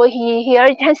night over here.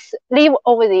 You can live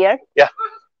over there. Yeah.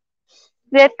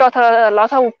 They got a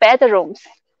lot of bedrooms.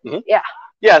 Yeah.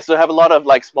 Yeah, so they have a lot of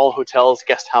like small hotels,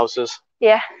 guest houses.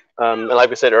 Yeah. And like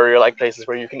we said earlier, like places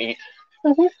where you can eat.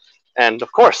 And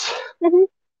of course,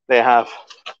 they have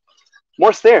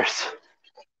more stairs.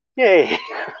 Yay!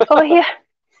 Over here.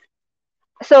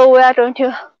 So we are going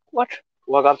to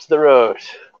walk up to the road.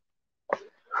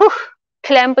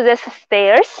 Climb the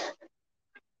stairs.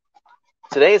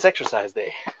 Today is exercise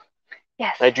day.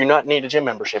 Yes. I do not need a gym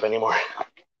membership anymore.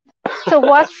 So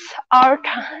what's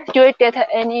do you get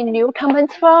any new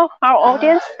comments from our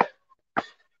audience?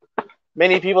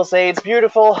 Many people say it's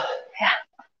beautiful.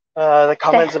 Yeah. The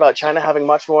comments about China having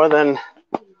much more than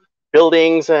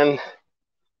buildings and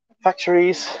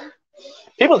factories.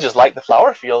 People just like the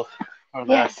flower field. Or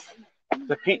the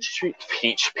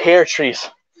pear trees.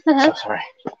 So sorry.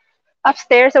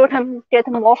 Upstairs we can get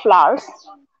more flowers.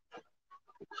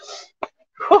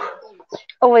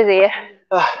 Over there.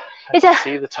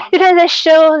 See the top. You can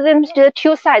show them the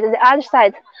two sides, the other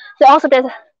side. They also get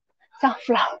some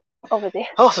flowers over there.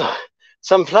 Also,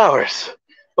 some flowers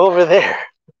over there.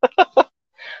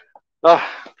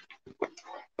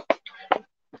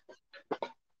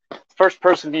 First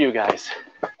person view, guys.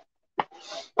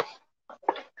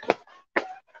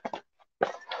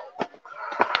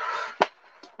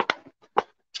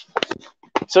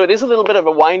 So it is a little bit of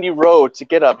a windy road to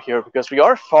get up here because we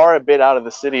are far a bit out of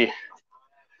the city.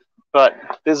 But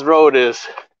this road is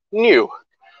new.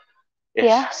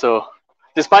 Yeah. So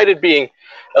despite it being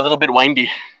a little bit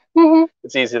windy,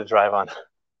 it's easy to drive on.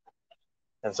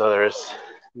 And so there's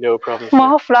no problem.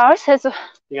 More flowers.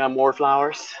 You got more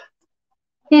flowers?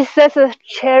 Is that a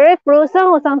cherry blossom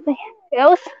or something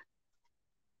else?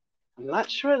 I'm not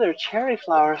sure they're cherry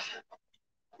flowers.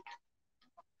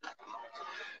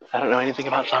 I don't know anything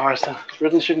about flowers, so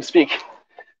really shouldn't speak.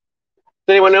 Does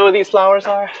anyone know what these flowers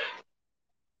are?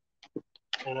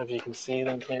 I don't know if you can see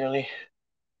them clearly.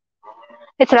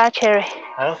 It's not cherry.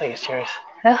 I don't think it's cherries.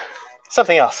 No.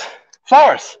 Something else.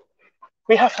 Flowers.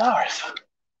 We have flowers.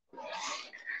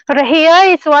 But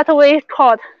here is what we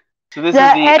call so this is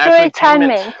the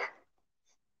entertainment.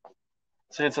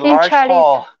 So it's a large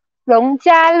hall. 农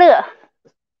家乐.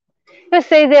 You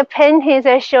see the paintings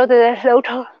that show the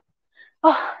local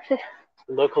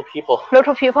people.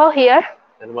 Local people here.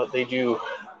 And what they do.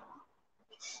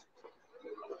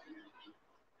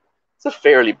 It's a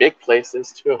fairly big place,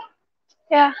 this too.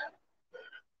 Yeah.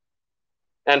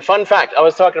 And fun fact, I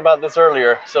was talking about this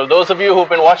earlier. So those of you who've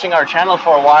been watching our channel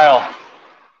for a while,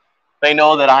 they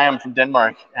know that I am from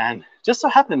Denmark. And just so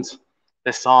happens,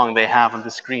 this song they have on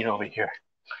the screen over here.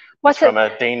 It's from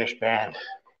a Danish band.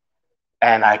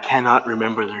 And I cannot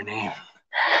remember their name.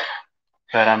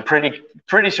 But I'm pretty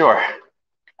sure.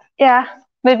 Yeah.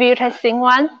 Maybe you can sing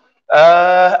one?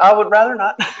 I would rather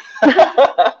not.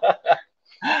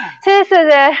 This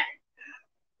is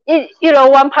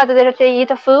one part that they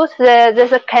eat food.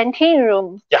 There's a canteen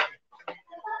room. Yeah.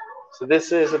 So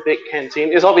this is a big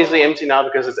canteen. It's obviously empty now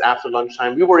because it's after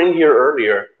lunchtime. We were in here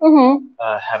earlier,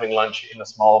 having lunch in a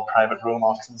small private room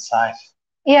off to the side.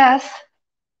 Yes.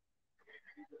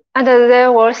 And they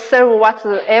will serve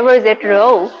whatever they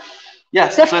grow.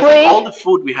 Yes. So all the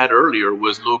food we had earlier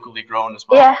was locally grown as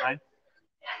well, right?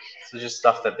 So just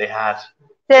stuff that they had.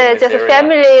 The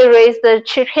family raised the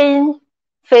chicken,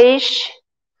 fish,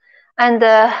 and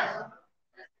their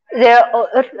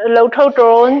local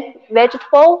grown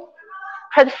vegetable,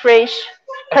 cut fresh,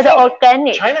 cut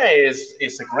organic. China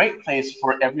is a great place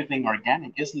for everything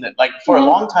organic, isn't it? Like for a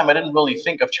long time, I didn't really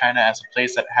think of China as a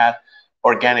place that had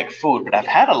organic food, but I've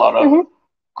had a lot of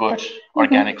good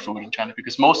organic food in China,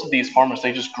 because most of these farmers,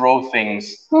 they just grow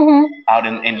things out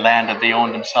in land that they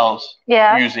own themselves,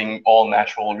 using all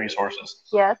natural resources.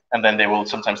 And then they will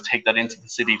sometimes take that into the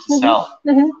city to sell.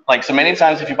 Like, so many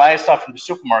times if you buy stuff from the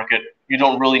supermarket, you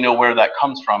don't really know where that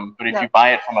comes from. But if you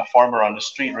buy it from a farmer on the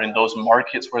street or in those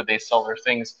markets where they sell their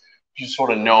things, you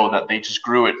sort of know that they just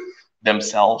grew it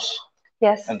themselves.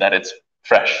 And that it's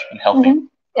fresh and healthy.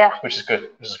 Which is good.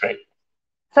 This is great.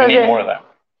 So we need more of that.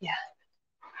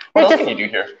 What else can you do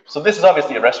here? So this is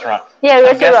obviously a restaurant.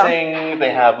 I'm guessing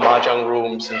they have mahjong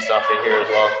rooms and stuff in here as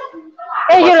well.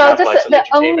 You know, just the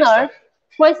owner.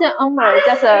 What's the owner?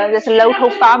 Just there's local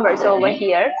farmers over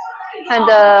here, and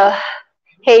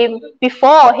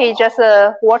before he just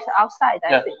worked outside.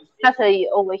 I think that's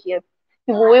over here.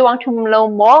 If we want to know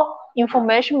more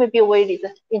information, maybe we need to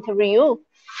interview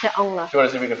the owner. Do you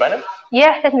want to see if we can find him?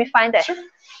 Yeah, let me find it. Sure.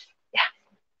 Yeah.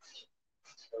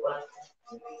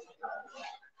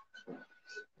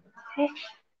 哎，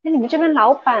那你们这边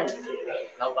老板？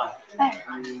哎，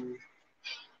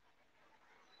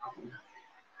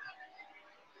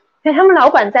对，他们老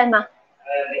板在吗？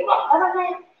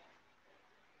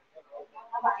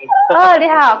哦，你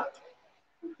好。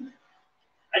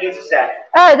对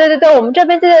对对，我们这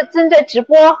边正在直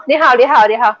播。你好，你好，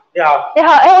你好。你好。你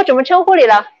好，哎，我怎么称呼你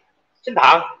了？姓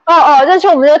唐。哦，这是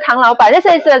我们这个唐老板。This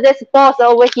is boss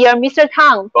over here, Mr.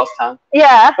 Tang. Boss Tang.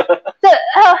 Yeah.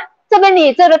 这边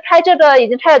你开这个已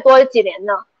经开了多几年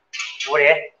了？5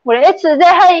年。5年。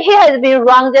He has been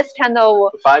run this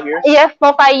channel. 5 years. Yeah,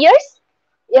 for 5 years.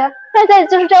 Yeah. 那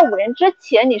就是在5年之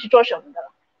前你是做什么的？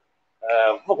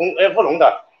务农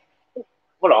的。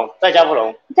务农，在家务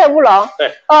农。在务农。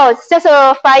对。哦，就是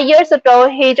 5 years ago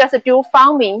he just do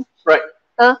farming. Right.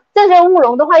 这些务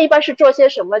农的话一般是做些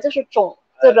什么？就是种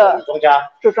这个。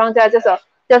主庄稼，就是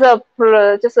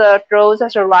grow 就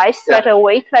是 rice, like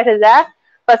wheat, like that.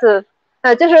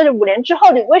 就是5年之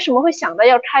后，你为什么会想到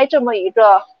要开这么一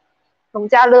个农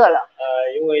家乐了？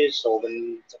因为是我们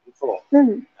政府，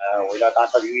为了打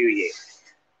造旅游业，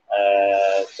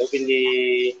周边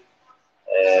的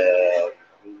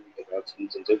这个城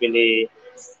镇周边的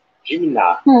居民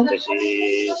呐，这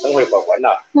些生活过关呐，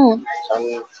像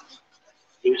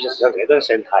尤其是像这段时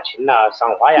间踏青呐、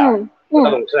赏花呀，到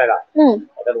农村来了，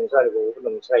到农村来，我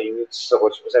们农村来有吃喝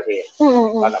住噻噻，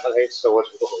那么可以吃喝住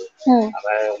后，那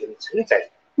么我们村镇，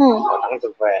当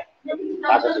政府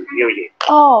打造旅游业，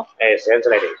是这样子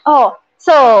来的。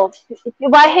So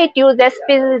why he do this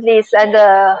business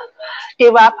and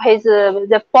give up his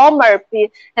the former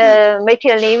make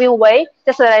a living way,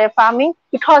 just like farming?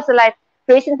 Because like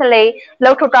recently,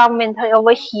 local government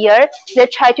over here they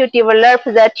try to develop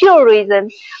the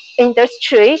tourism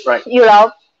industry. Right. You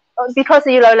know, because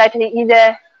you know, like in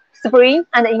the spring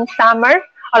and in summer,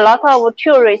 a lot of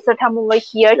tourists come over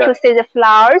here to see the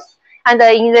flowers, and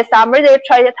in the summer they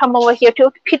try to come over here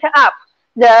to pick up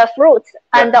the fruits,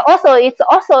 and also it's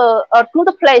also a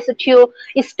good place to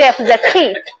escape the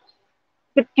heat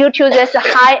due to this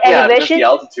high elevation. The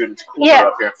altitude, it's cooler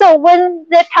up here. So when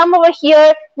they come over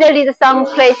here, they need some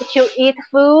place to eat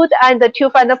food and to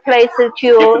find a place to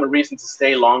give them a reason to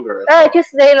stay longer. To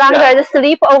stay longer and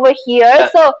sleep over here.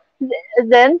 So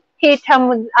then he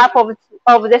comes up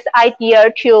of this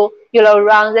idea to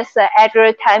run this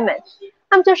advertisement.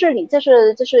 那么就是你就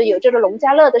是有这个农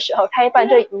家乐的时候，他一般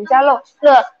这农家乐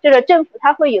这个政府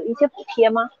他会有一些补贴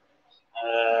吗？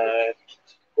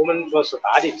我们主要是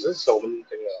大力支持我们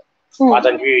这个发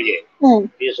展旅游业，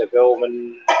比如说给我们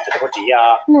这个地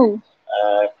啊，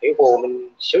配合我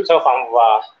们修造房屋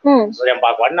啊，质量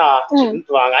把关呐，进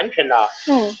度啊，安全呐，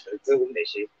给我们那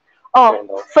些。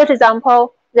For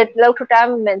example, the local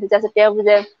government just give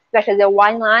them like the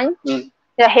one line,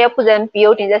 they help them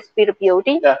building the speed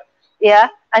building. Yeah,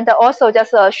 and also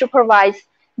just supervise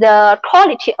the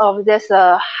quality of this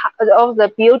of the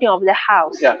building of the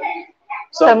house. Yeah.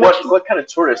 So what kind of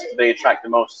tourists do they attract the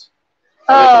most?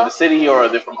 Are they from the city or are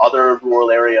they from other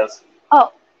rural areas?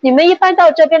 你们一般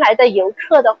到这边来的游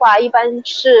客的话，一般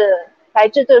是来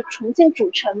自这重庆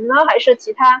主城呢，还是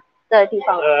其他的地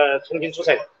方？重庆主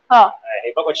城。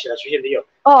包括其他区县都有。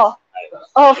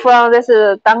From this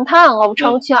downtown of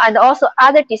Chongqing and also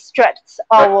other districts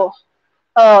of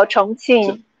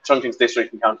Chongqing. Chongqing's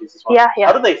district and counties as well. Yeah.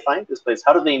 How do they find this place?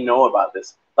 How do they know about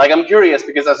this? Like, I'm curious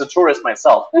because as a tourist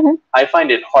myself, I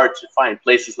find it hard to find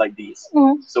places like these.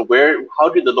 So how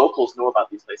do the locals know about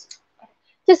these places?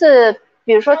 就是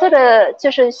比如说这个就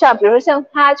是比如说像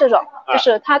他这种，就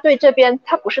是他对这边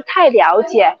他不是太了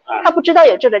解，他不知道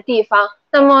有这个地方。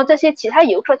那么这些其他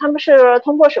游客他们是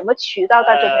通过什么渠道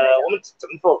到这边来的？我们政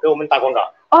府给我们打广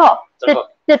告。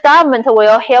The government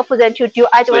will help them to do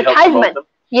advertisement.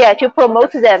 Yeah, to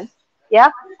promote them.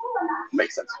 Yeah.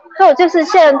 Makes sense. So 就是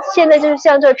像现在就是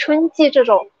像这春季这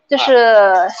种就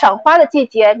是赏花的季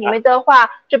节，你们的话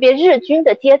这边日均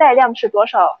的接待量是多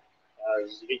少？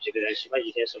一个接待人起码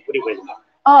一天是50个人嘛。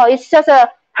Oh, it's just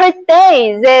per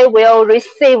day they will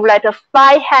receive like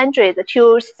 500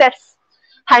 to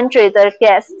 600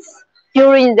 guests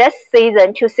during this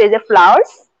season to see the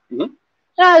flowers.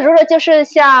 那如果就是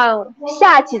像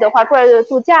夏季的话，过来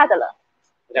度假的了，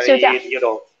休假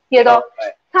也多，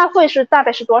它会是大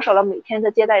概是多少了？每天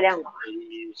的接待量的话？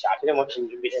夏天我们平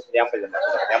均每天是200人吧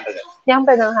，200人。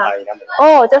200人哈。200人。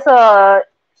哦，就是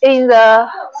in the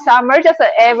summer, just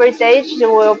every day it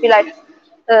will be like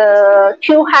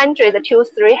 200 to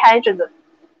 300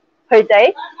 per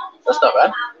day. That's not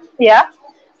bad. Yeah.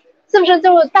 是不是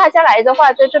就大家来的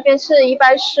话，在这边是一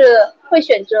般是会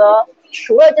选择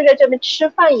除了就在这边吃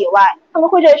饭以外，他们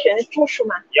会在选择住宿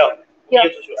吗？有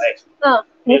住宿哎。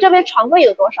你们这边床位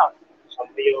有多少？床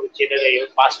位有接待的有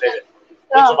80人，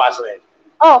住80人。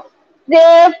Oh,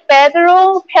 the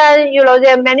bedroom can there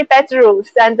are many bedrooms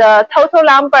and the total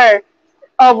number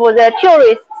of the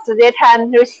tourists they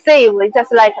can receive is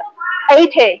just like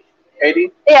 80.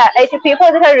 80? Yeah, 80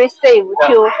 people they can receive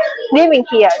to living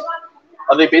here.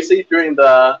 Are they busy during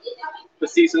the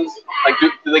seasons? Like,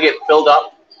 do they get filled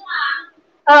up?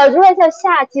 如果像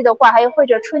夏季的话，还有或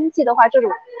者春季的话，这种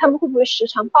他们会不会时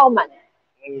常爆满？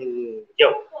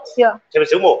有。特别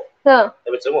周末。特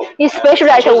别周末。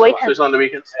Especially at the weekend. Especially on the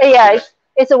weekends. Yeah,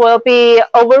 it will be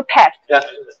overpacked. Yeah.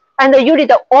 And you need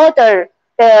to order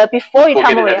before you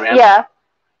come away. Yeah.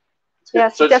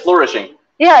 Yes. So it's flourishing.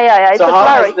 Yeah. So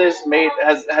how has this made?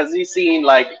 Has he seen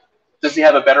like? Does he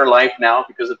have a better life now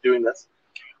because of doing this?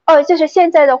 就是现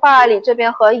在的话，你这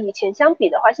边和以前相比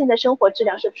的话，现在生活质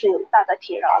量是不是有大的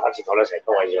提高？提高了噻，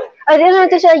开玩笑。那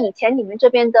就是以前你们这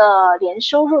边的年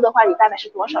收入的话，你大概是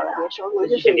多少的年收入？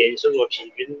就是年收入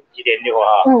平均一年的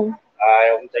话，我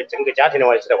们在整个家庭的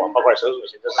话是在万把块收入，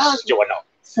现在是10几万了。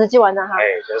10几万的哈。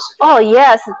真是。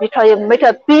Yes, because you make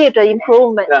a big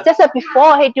improvement. Just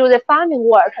before he do the farming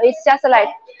work, it's just like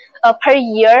per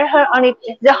year,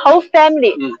 the whole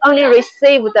family only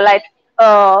received like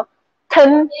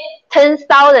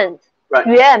 10,000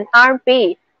 yuan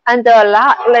RMB, and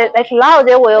now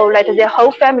they will the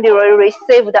whole family will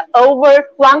receive over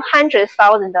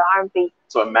 100,000 RMB.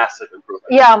 So a massive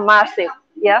improvement. Yeah, massive.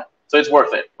 Yeah. So it's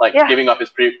worth it, like giving up his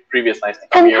previous life to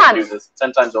come 10 here and do this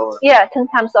 10 times over. Yeah, 10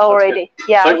 times already.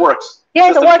 Yeah. So it works. Yeah,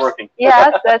 it works. Working.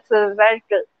 Yes, that's very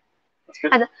good. That's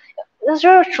good. And 就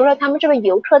是除了他们这边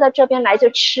游客到这边来就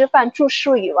吃饭住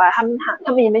宿以外，他们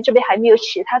你们这边还没有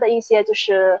其他的一些就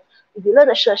是娱乐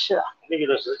的设施啊？娱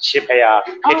乐是棋牌啊、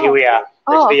KTV 啊，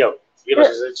这些都有。娱乐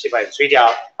是棋牌、水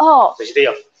饺，这些都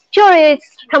有。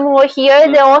Tourists come over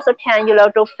here, they also can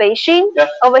do fishing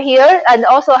over here, and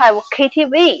also have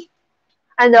KTV,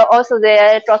 and also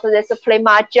there's play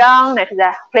mahjong, like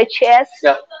that, play chess.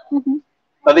 Yeah.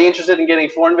 Are they interested in getting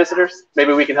foreign visitors?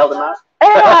 Maybe we can help them out.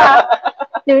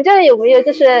 你们这里有没有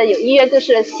就是有意愿就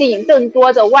是吸引更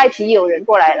多的外籍友人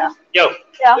过来了？有。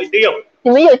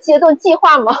你们有这种计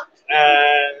划吗？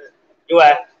有啊。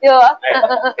有。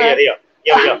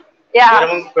有。他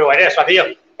们国外的耍的有。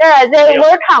在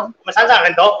welcome。我们山上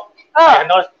很多。很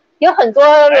多。有很多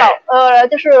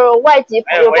就是外籍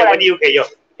朋友过来。外地游客有。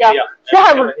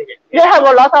They have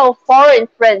a lot of foreign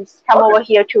friends come over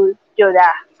here to do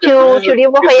that. To live here. Me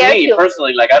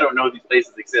personally, like I don't know these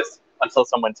places exist until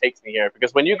someone takes me here.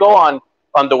 Because when you go on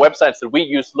the websites that we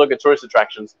use to look at tourist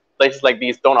attractions, places like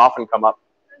these don't often come up,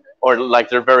 or like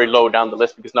they're very low down the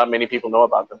list because not many people know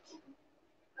about them.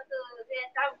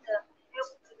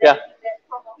 Yeah.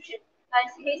 And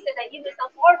he said that even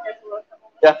some foreigners will come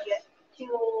over here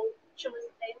to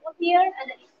stay over here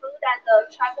and include and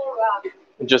travel around.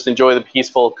 And just enjoy the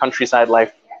peaceful countryside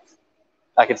life. Yes.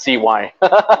 I can see why.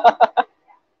 What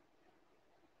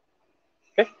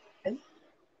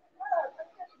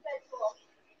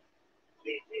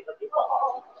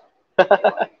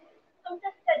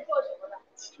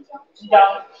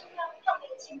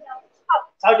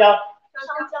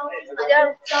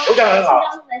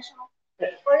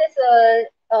is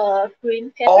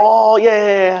green pepper? Oh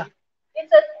yeah.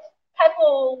 It's a type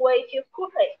of way to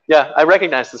cook it. Yeah, I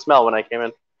recognized the smell when I came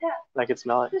in. Yeah. I could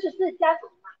smell it. 这是自家种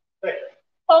嘛？对。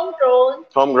Homegrown.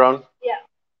 Homegrown. Yeah.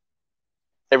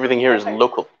 Everything here is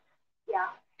local. Yeah.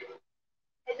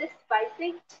 Is it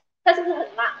spicy? 它是不是很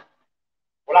辣？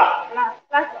不辣。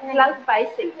Not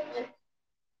spicy.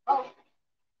 Oh,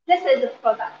 this is the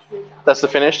product. That's the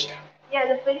finished? Yeah,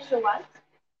 the finished one.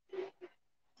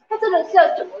 它这个是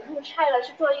要怎么入菜了？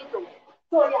是做一种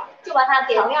做料，就把它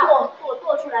给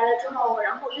剁出来了之后，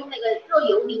然后用那个热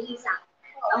油淋一下，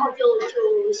然后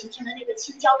就形成了那个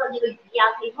青椒的那个鱼呀，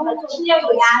可以用来做青椒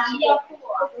鱼呀，青椒裤都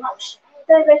很好吃。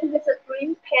Then this is a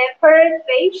green pepper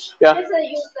fish. Yeah. This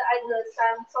is used as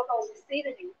some sort of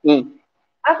seasoning. Mm.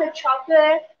 After chop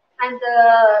it and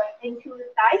into the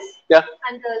dice. Yeah.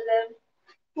 And then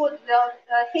put the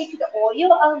heated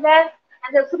oil on that,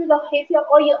 and then put the heated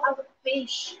oil on the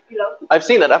fish below. I've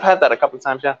seen it. I've had that a couple of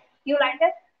times. Yeah. You like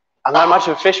it? I'm not much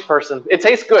of a fish person. It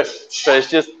tastes good, but it's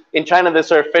just in China they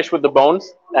serve fish with the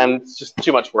bones, and it's just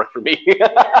too much work for me.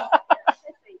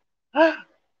 All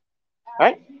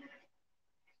right.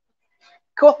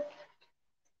 Cool.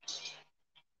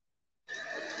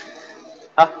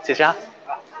 好，谢谢啊。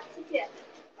谢谢。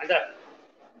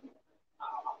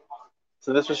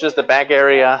So this was just the back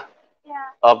area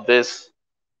of this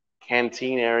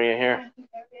canteen area here.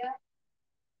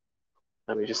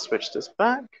 Let me just switch this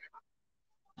back.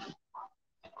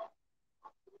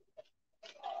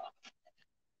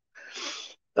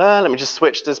 Let me just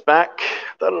switch this back.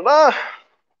 Da-da-da.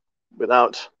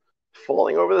 Without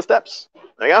falling over the steps.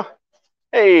 There you go.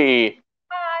 Hey.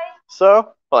 Hi.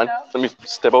 So, hold on. Let me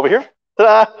step over here.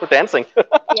 Ta-da! We're dancing.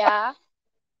 Yeah.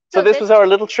 So this was our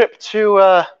little trip to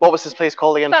what was this place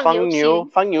called again?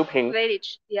 Fangniuping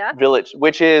Village. Yeah. Village,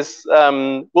 which is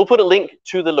we'll put a link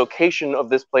to the location of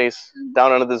this place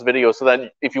down under this video, so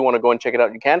that if you want to go and check it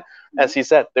out, you can. As he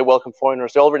said, they welcome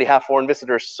foreigners. They already have foreign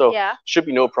visitors, so should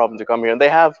be no problem to come here. And they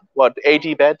have what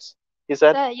 80 beds. He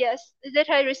said. Yes, they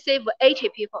try to receive 80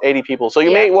 people. 80 people. So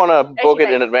you may want to book it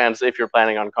in advance if you're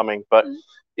planning on coming. But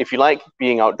if you like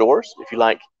being outdoors, if you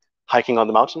like hiking on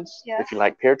the mountains, if you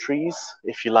like pear trees,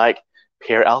 if you like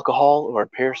pear alcohol or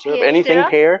pear syrup, anything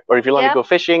pear, or if you want to go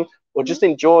fishing, or just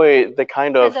enjoy the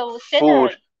kind of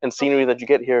food and scenery that you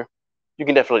get here, you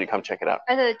can definitely come check it out.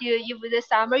 And if the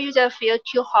summer you just feel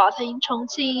too hot in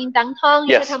Chongqing downtown,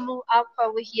 you can move up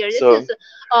over here. So, this is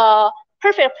a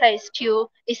perfect place to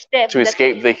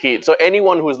escape the heat. So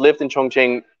anyone who's lived in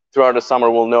Chongqing throughout the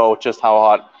summer will know just how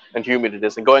hot and humid it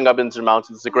is. And going up into the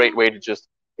mountains is a great way to just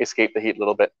escape the heat a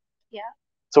little bit. Yeah.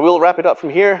 So we'll wrap it up from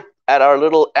here at our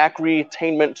little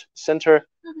agri-tainment center.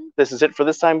 This is it for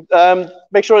this time.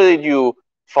 Make sure that you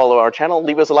follow our channel.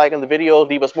 Leave us a like on the video.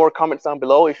 Leave us more comments down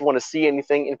below if you want to see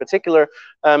anything in particular.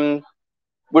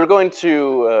 We're going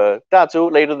to Dazhou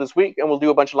later this week, and we'll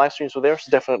do a bunch of live streams from there. So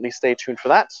definitely stay tuned for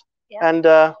that. Yeah. And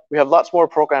we have lots more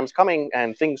programs coming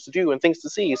and things to do and things to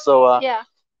see. So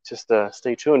just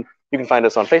stay tuned. You can find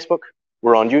us on Facebook.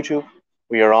 We're on YouTube.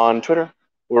 We are on Twitter.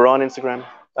 We're on Instagram.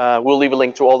 We'll leave a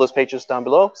link to all those pages down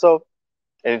below. So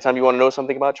anytime you want to know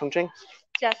something about Chongqing,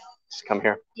 just come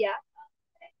here. Yeah.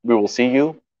 We will see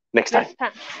you next time.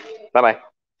 Bye-bye.